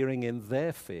persevering in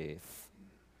their faith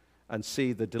and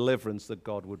see the deliverance that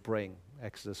God would bring.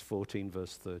 Exodus 14,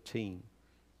 verse 13.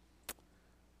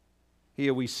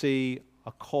 Here we see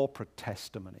a corporate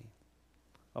testimony.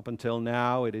 Up until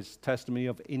now, it is testimony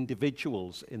of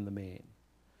individuals in the main.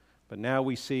 But now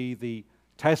we see the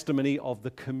testimony of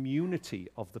the community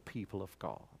of the people of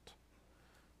God.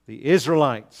 The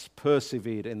Israelites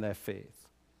persevered in their faith,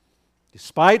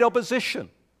 despite opposition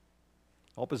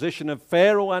of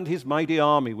Pharaoh and his mighty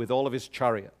army with all of his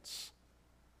chariots.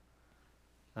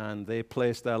 And they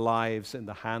placed their lives in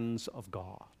the hands of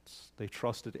God. They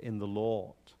trusted in the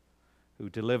Lord, who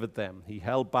delivered them. He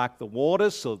held back the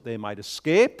waters so that they might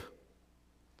escape.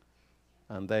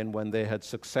 And then when they had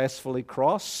successfully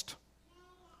crossed,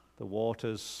 the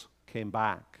waters came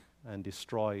back and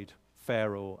destroyed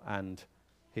Pharaoh and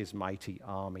his mighty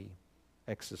army.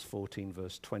 Exodus 14,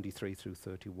 verse 23 through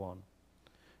 31.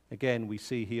 Again, we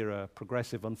see here a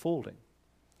progressive unfolding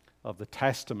of the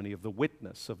testimony, of the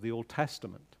witness of the Old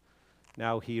Testament,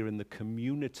 now here in the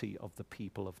community of the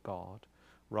people of God,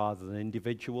 rather than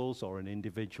individuals or in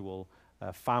individual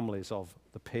families of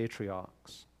the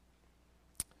patriarchs.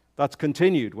 That's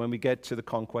continued when we get to the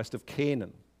conquest of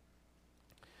Canaan.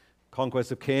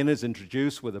 Conquest of Canaan is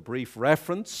introduced with a brief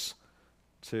reference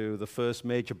to the first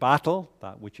major battle,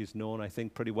 that which is known, I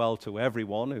think, pretty well to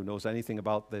everyone who knows anything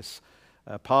about this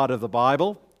part of the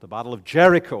Bible, the Battle of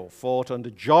Jericho, fought under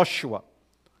Joshua,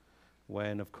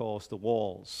 when, of course, the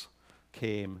walls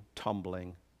came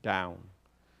tumbling down.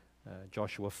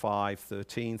 Joshua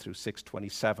 5:13 through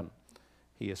 6:27.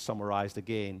 He is summarized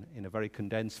again in a very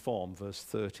condensed form, verse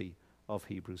 30 of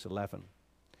Hebrews 11.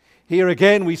 Here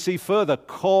again we see further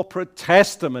corporate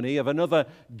testimony of another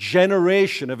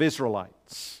generation of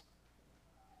Israelites.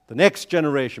 The next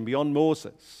generation beyond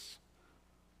Moses.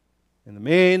 In the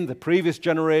main, the previous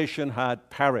generation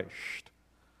had perished.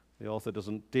 The author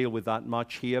doesn't deal with that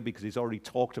much here because he's already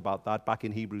talked about that back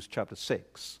in Hebrews chapter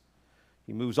 6.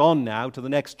 He moves on now to the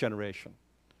next generation.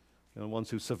 The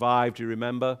ones who survived, you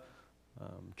remember,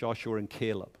 Joshua and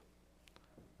Caleb.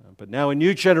 But now a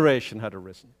new generation had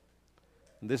arisen.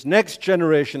 And this next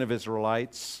generation of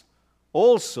Israelites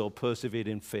also persevered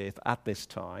in faith at this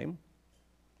time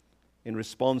in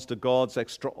response to God's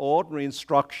extraordinary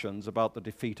instructions about the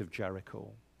defeat of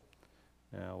Jericho.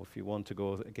 Now, if you want to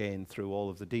go again through all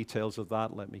of the details of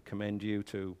that, let me commend you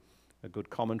to a good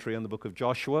commentary on the book of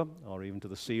Joshua, or even to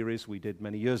the series we did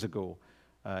many years ago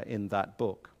in that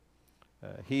book.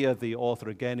 Here, the author,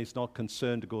 again, is not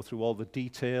concerned to go through all the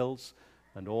details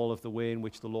and all of the way in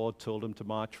which the Lord told him to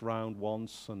march around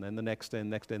once, and then the next day,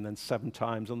 and then 7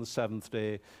 times on the 7th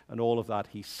day, and all of that.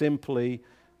 He simply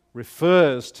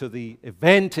refers to the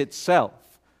event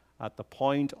itself at the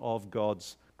point of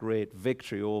God's great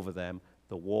victory over them.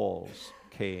 The walls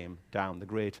came down. The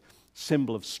great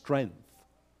symbol of strength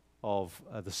of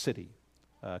the city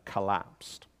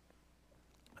collapsed.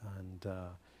 And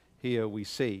here we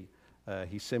see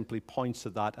he simply points to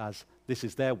that as this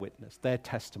is their witness, their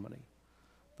testimony.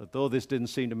 That though this didn't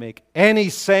seem to make any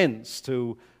sense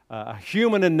to a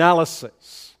human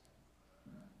analysis,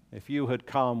 if you had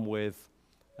come with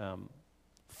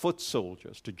foot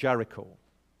soldiers to Jericho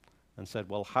and said,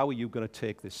 well, how are you going to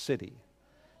take this city?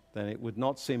 Then it would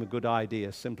not seem a good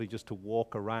idea simply just to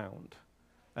walk around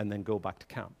and then go back to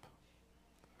camp.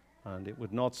 And it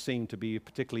would not seem to be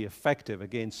particularly effective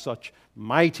against such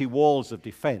mighty walls of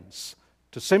defense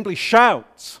to simply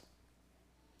shout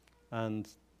and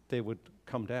they would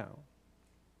come down.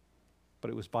 But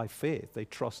it was by faith. They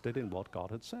trusted in what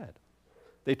God had said.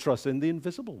 They trusted in the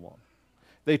invisible one.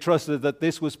 They trusted that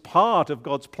this was part of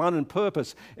God's plan and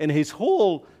purpose in his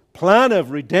whole plan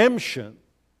of redemption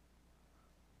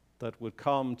that would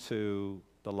come to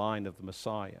the line of the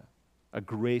Messiah, a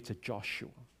greater Joshua,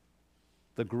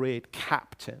 the great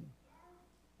captain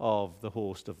of the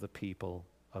host of the people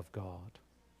of God.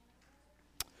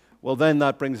 Well, then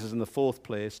that brings us in the fourth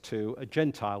place to a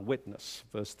Gentile witness.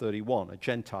 Verse 31, a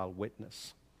Gentile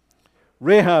witness.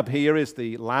 Rahab here is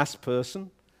the last person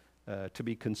to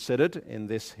be considered in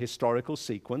this historical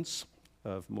sequence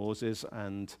of Moses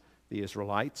and the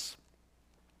Israelites.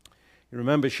 You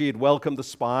remember she had welcomed the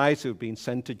spies who had been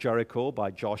sent to Jericho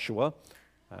by Joshua.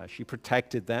 She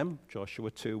protected them, Joshua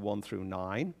 2, 1 through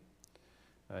 9.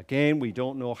 Again, we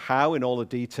don't know how in all the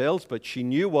details, but she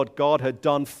knew what God had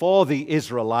done for the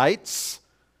Israelites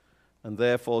and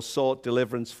therefore sought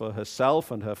deliverance for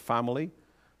herself and her family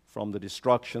from the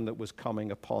destruction that was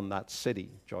coming upon that city,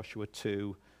 Joshua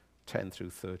 2, 10 through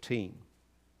 13.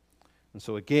 And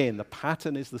so again, the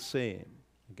pattern is the same.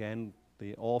 Again,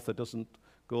 the author doesn't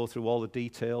go through all the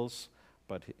details,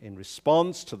 but in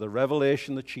response to the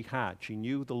revelation that she had, she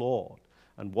knew the Lord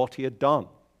and what he had done.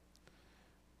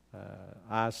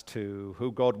 As to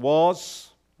who God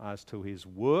was, as to his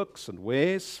works and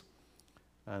ways.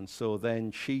 And so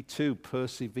then she too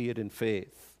persevered in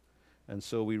faith. And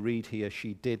so we read here,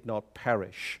 she did not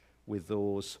perish with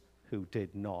those who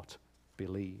did not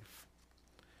believe.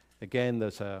 Again,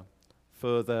 there's a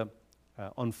further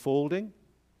unfolding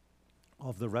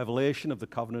of the revelation of the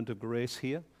covenant of grace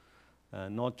here.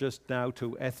 Not just now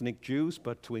to ethnic Jews,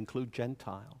 but to include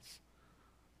Gentiles.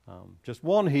 Just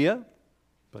one here,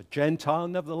 but Gentile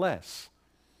nevertheless.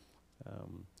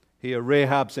 Here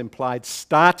Rahab's implied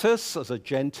status as a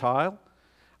Gentile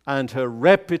and her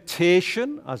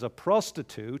reputation as a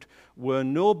prostitute were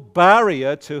no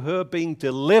barrier to her being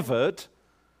delivered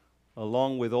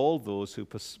along with all those who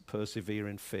persevere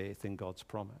in faith in God's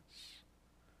promise.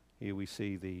 Here we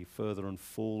see the further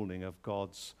unfolding of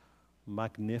God's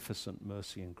magnificent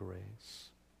mercy and grace,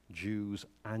 Jews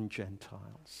and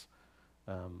Gentiles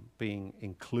being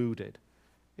included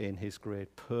in his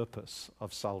great purpose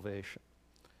of salvation.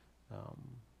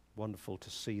 Wonderful to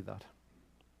see that.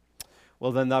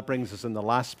 Well, then that brings us in the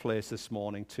last place this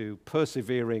morning to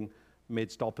persevering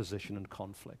midst opposition and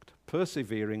conflict.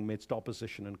 Persevering midst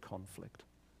opposition and conflict.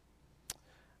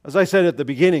 As I said at the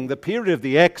beginning, the period of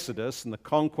the Exodus and the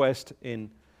conquest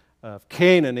of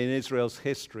Canaan in Israel's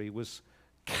history was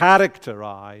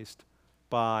characterized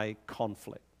by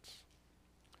conflict.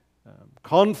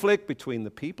 Conflict between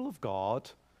the people of God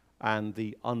and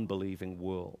the unbelieving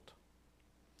world.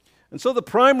 And so the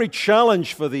primary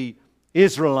challenge for the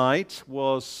Israelite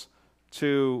was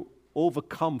to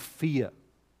overcome fear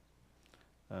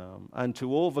and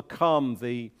to overcome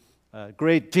the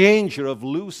great danger of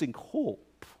losing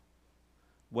hope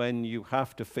when you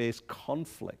have to face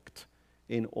conflict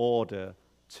in order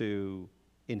to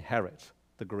inherit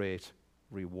the great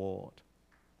reward.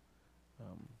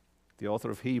 The author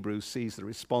of Hebrews sees the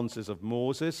responses of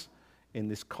Moses in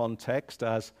this context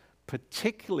as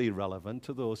particularly relevant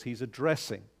to those he's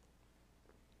addressing.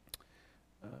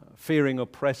 Fearing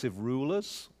oppressive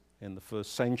rulers in the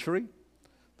first century,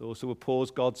 those who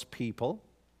oppose God's people,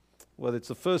 whether it's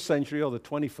the first century or the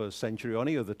 21st century or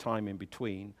any other time in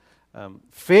between,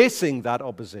 facing that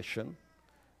opposition,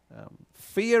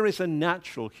 fear is a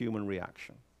natural human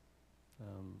reaction.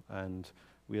 And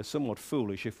we are somewhat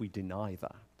foolish if we deny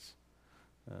that.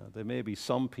 There may be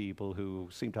some people who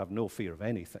seem to have no fear of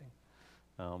anything.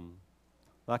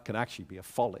 That can actually be a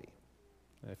folly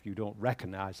if you don't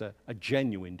recognize a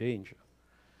genuine danger.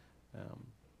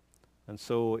 And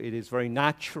so it is very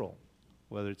natural,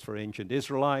 whether it's for ancient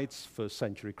Israelites, first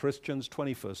century Christians,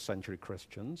 21st century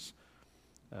Christians,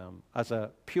 as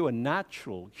a pure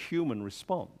natural human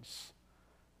response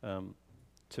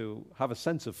to have a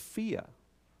sense of fear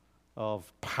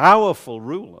of powerful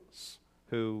rulers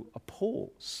who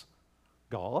oppose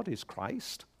God, his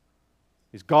Christ,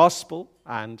 his gospel,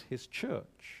 and his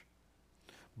church.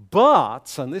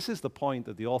 But, and this is the point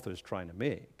that the author is trying to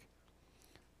make,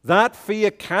 that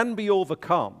fear can be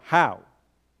overcome. How?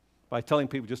 By telling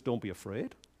people, just don't be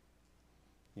afraid.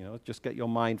 Just get your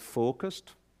mind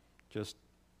focused. Just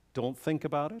don't think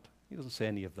about it. He doesn't say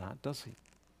any of that, does he?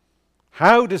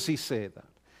 How does he say that?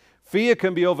 Fear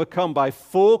can be overcome by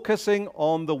focusing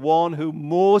on the one who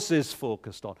Moses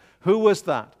focused on. Who was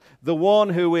that? The one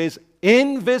who is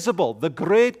invisible, the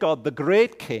great God, the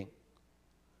great King,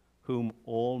 whom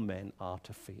all men are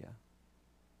to fear,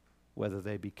 whether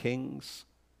they be kings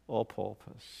or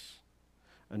paupers,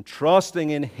 and trusting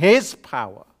in his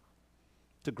power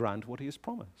to grant what he has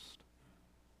promised.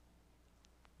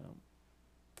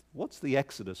 What's the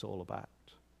Exodus all about?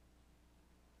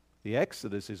 The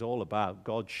Exodus is all about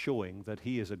God showing that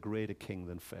he is a greater king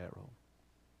than Pharaoh.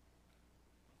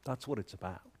 That's what it's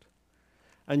about.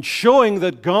 and showing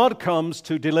that God comes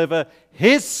to deliver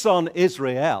his son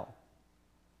Israel,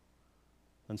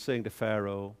 and saying to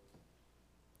Pharaoh,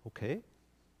 okay,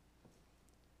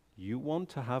 you want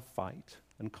to have fight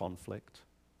and conflict,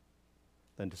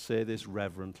 then to say this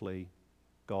reverently,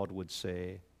 God would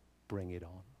say, bring it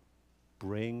on.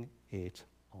 Bring it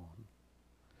on.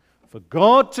 For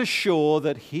God to show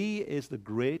that he is the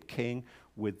great king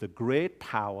with the great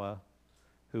power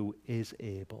who is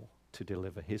able to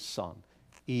deliver his son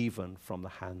even from the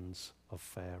hands of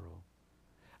Pharaoh.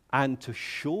 And to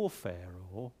show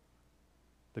Pharaoh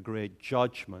the great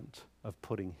judgment of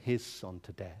putting his son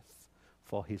to death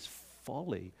for his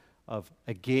folly of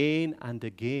again and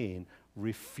again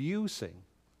refusing,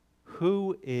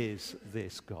 who is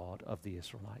this God of the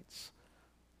Israelites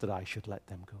that I should let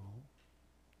them go?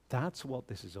 That's what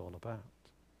this is all about.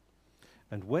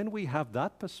 And when we have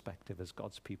that perspective as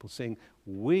God's people, saying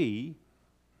we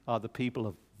are the people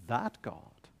of that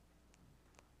God,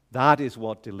 that is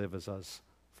what delivers us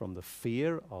from the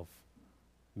fear of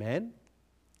men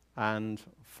and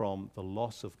from the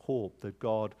loss of hope that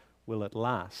God will at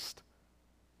last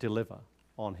deliver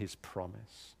on his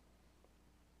promise.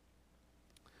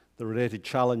 The related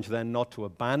challenge then not to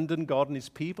abandon God and his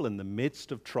people in the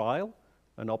midst of trial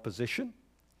and opposition,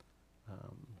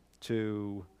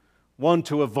 to want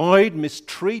to avoid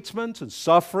mistreatment and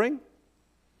suffering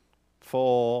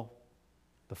for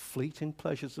the fleeting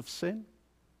pleasures of sin,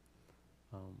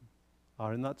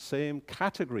 are in that same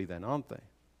category then, aren't they?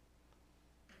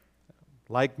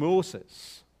 Like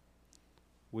Moses,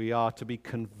 we are to be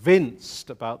convinced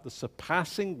about the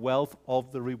surpassing wealth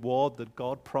of the reward that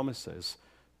God promises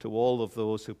to all of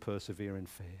those who persevere in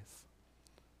faith.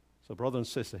 So, brother and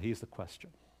sister, here's the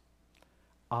question.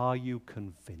 Are you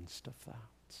convinced of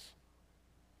that?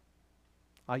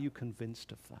 Are you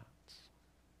convinced of that?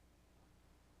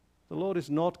 The Lord is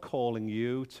not calling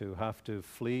you to have to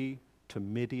flee to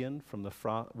Midian from the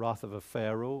wrath of a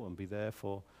Pharaoh and be there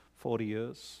for 40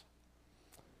 years.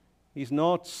 He's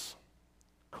not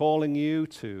calling you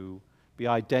to be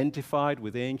identified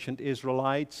with ancient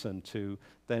Israelites and to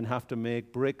then have to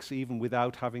make bricks even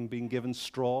without having been given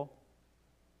straw.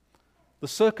 The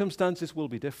circumstances will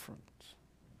be different.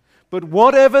 But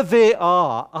whatever they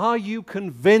are you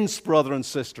convinced, brother and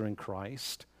sister in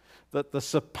Christ, that the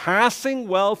surpassing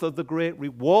wealth of the great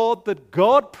reward that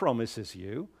God promises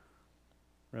you,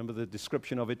 remember the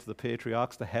description of it to the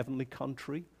patriarchs, the heavenly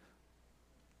country,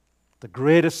 the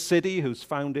greatest city whose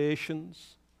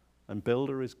foundations and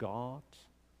builder is God?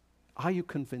 Are you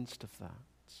convinced of that?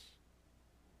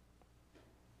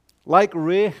 Like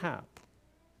Rahab,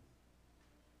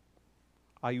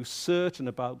 are you certain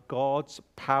about God's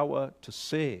power to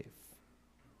save?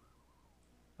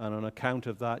 And on account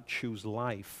of that, choose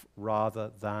life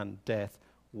rather than death,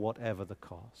 whatever the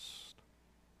cost.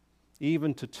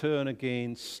 Even to turn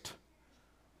against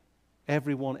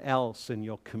everyone else in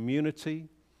your community,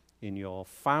 in your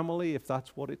family, if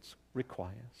that's what it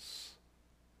requires.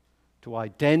 To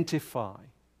identify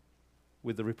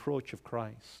with the reproach of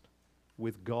Christ,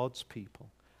 with God's people,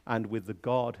 and with the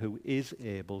God who is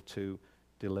able to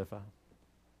deliver.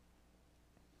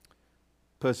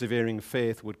 Persevering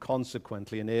faith would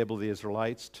consequently enable the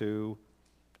Israelites to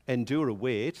endure a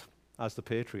wait, as the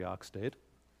patriarchs did,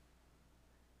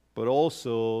 but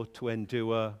also to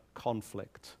endure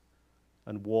conflict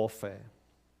and warfare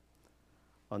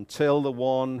until the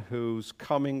one whose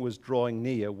coming was drawing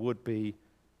near would be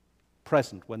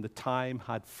present when the time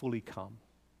had fully come.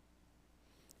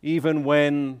 Even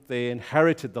when they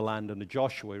inherited the land under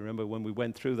Joshua, remember when we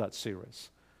went through that series,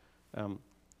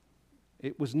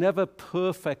 it was never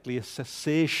perfectly a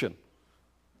cessation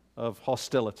of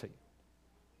hostility.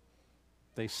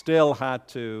 They still had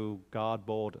to guard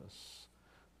borders.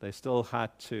 They still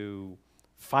had to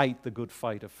fight the good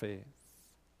fight of faith.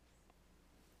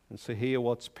 And so here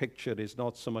what's pictured is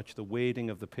not so much the waiting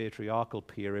of the patriarchal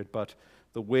period, but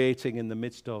the waiting in the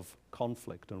midst of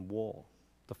conflict and war,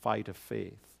 the fight of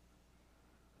faith,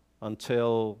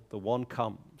 until the one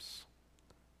comes.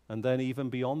 And then even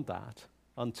beyond that,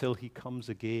 until he comes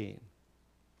again.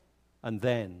 And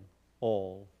then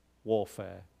all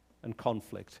warfare and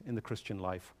conflict in the Christian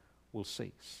life will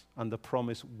cease. And the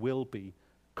promise will be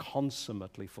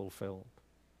consummately fulfilled.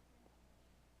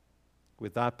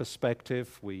 With that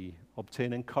perspective, we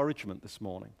obtain encouragement this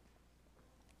morning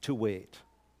to wait.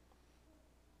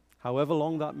 However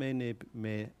long that may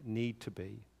need to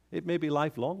be. It may be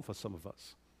lifelong for some of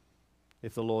us.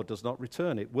 If the Lord does not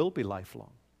return, it will be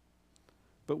lifelong.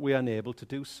 But we are unable to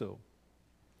do so.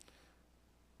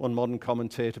 One modern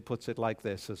commentator puts it like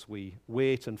this as we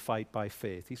wait and fight by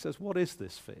faith. He says, what is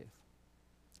this faith?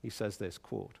 He says this,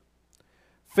 quote,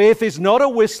 Faith is not a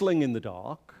whistling in the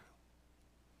dark.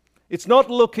 It's not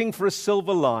looking for a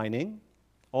silver lining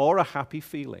or a happy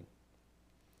feeling.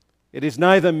 It is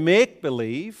neither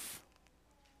make-believe,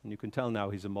 and you can tell now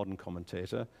he's a modern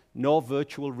commentator, nor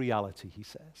virtual reality, he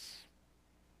says.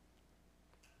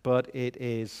 But it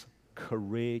is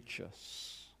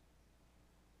courageous.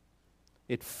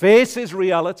 It faces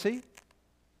reality,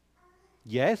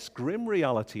 yes, grim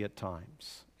reality at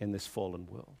times in this fallen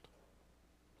world,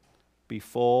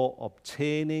 before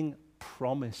obtaining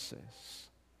promises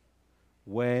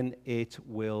when it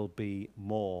will be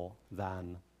more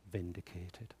than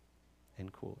vindicated.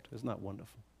 End quote. Isn't that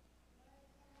wonderful?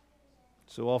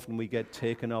 So often we get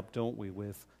taken up, don't we,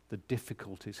 with the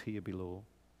difficulties here below.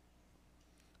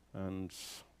 And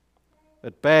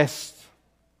at best,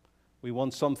 we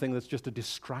want something that's just a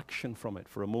distraction from it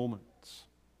for a moment.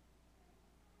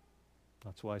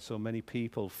 That's why so many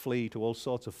people flee to all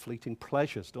sorts of fleeting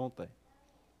pleasures, don't they?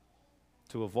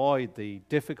 To avoid the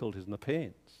difficulties and the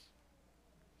pains.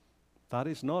 That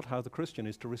is not how the Christian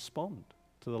is to respond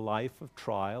to the life of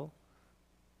trial,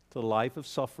 to the life of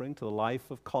suffering, to the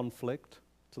life of conflict,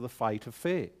 to the fight of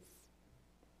faith.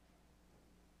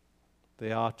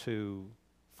 They are to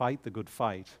fight the good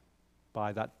fight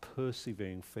by that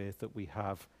persevering faith that we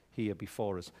have here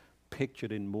before us,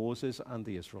 pictured in Moses and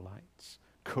the Israelites.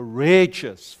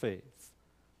 Courageous faith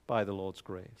by the Lord's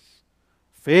grace.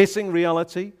 Facing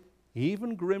reality,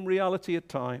 even grim reality at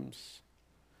times,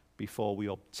 before we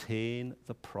obtain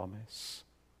the promise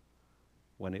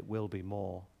when it will be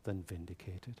more than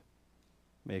vindicated.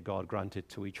 May God grant it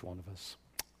to each one of us.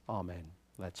 Amen.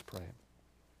 Let's pray.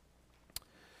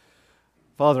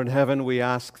 Father in heaven, we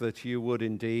ask that you would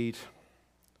indeed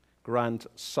grant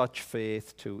such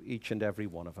faith to each and every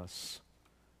one of us.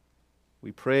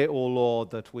 We pray, O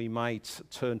Lord, that we might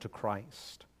turn to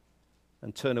Christ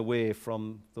and turn away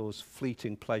from those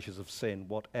fleeting pleasures of sin,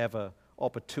 whatever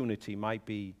opportunity might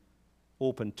be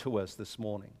open to us this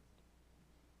morning.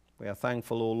 We are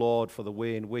thankful, O Lord, for the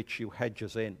way in which you hedge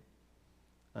us in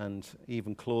and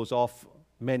even close off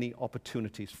many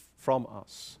opportunities from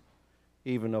us,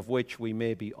 even of which we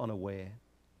may be unaware.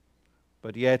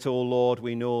 But yet, O Lord,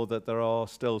 we know that there are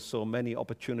still so many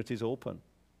opportunities open,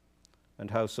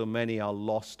 and how so many are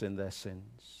lost in their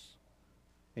sins,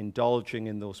 indulging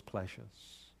in those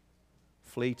pleasures,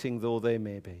 fleeting though they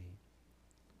may be,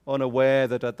 unaware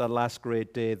that at the last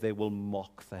great day they will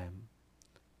mock them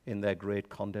in their great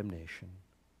condemnation.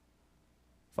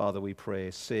 Father, we pray,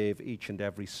 save each and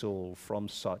every soul from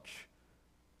such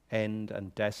end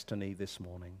and destiny this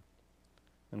morning,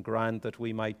 and grant that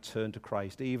we might turn to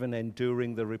Christ, even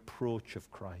enduring the reproach of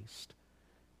Christ,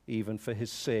 even for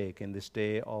his sake in this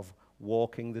day of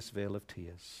walking this vale of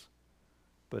tears,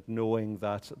 but knowing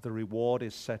that the reward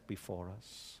is set before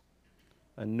us,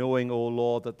 and knowing, O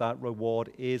Lord, that that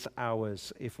reward is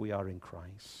ours if we are in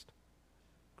Christ.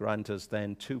 Grant us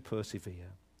then to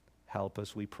persevere. Help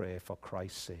us, we pray, for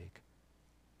Christ's sake.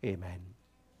 Amen.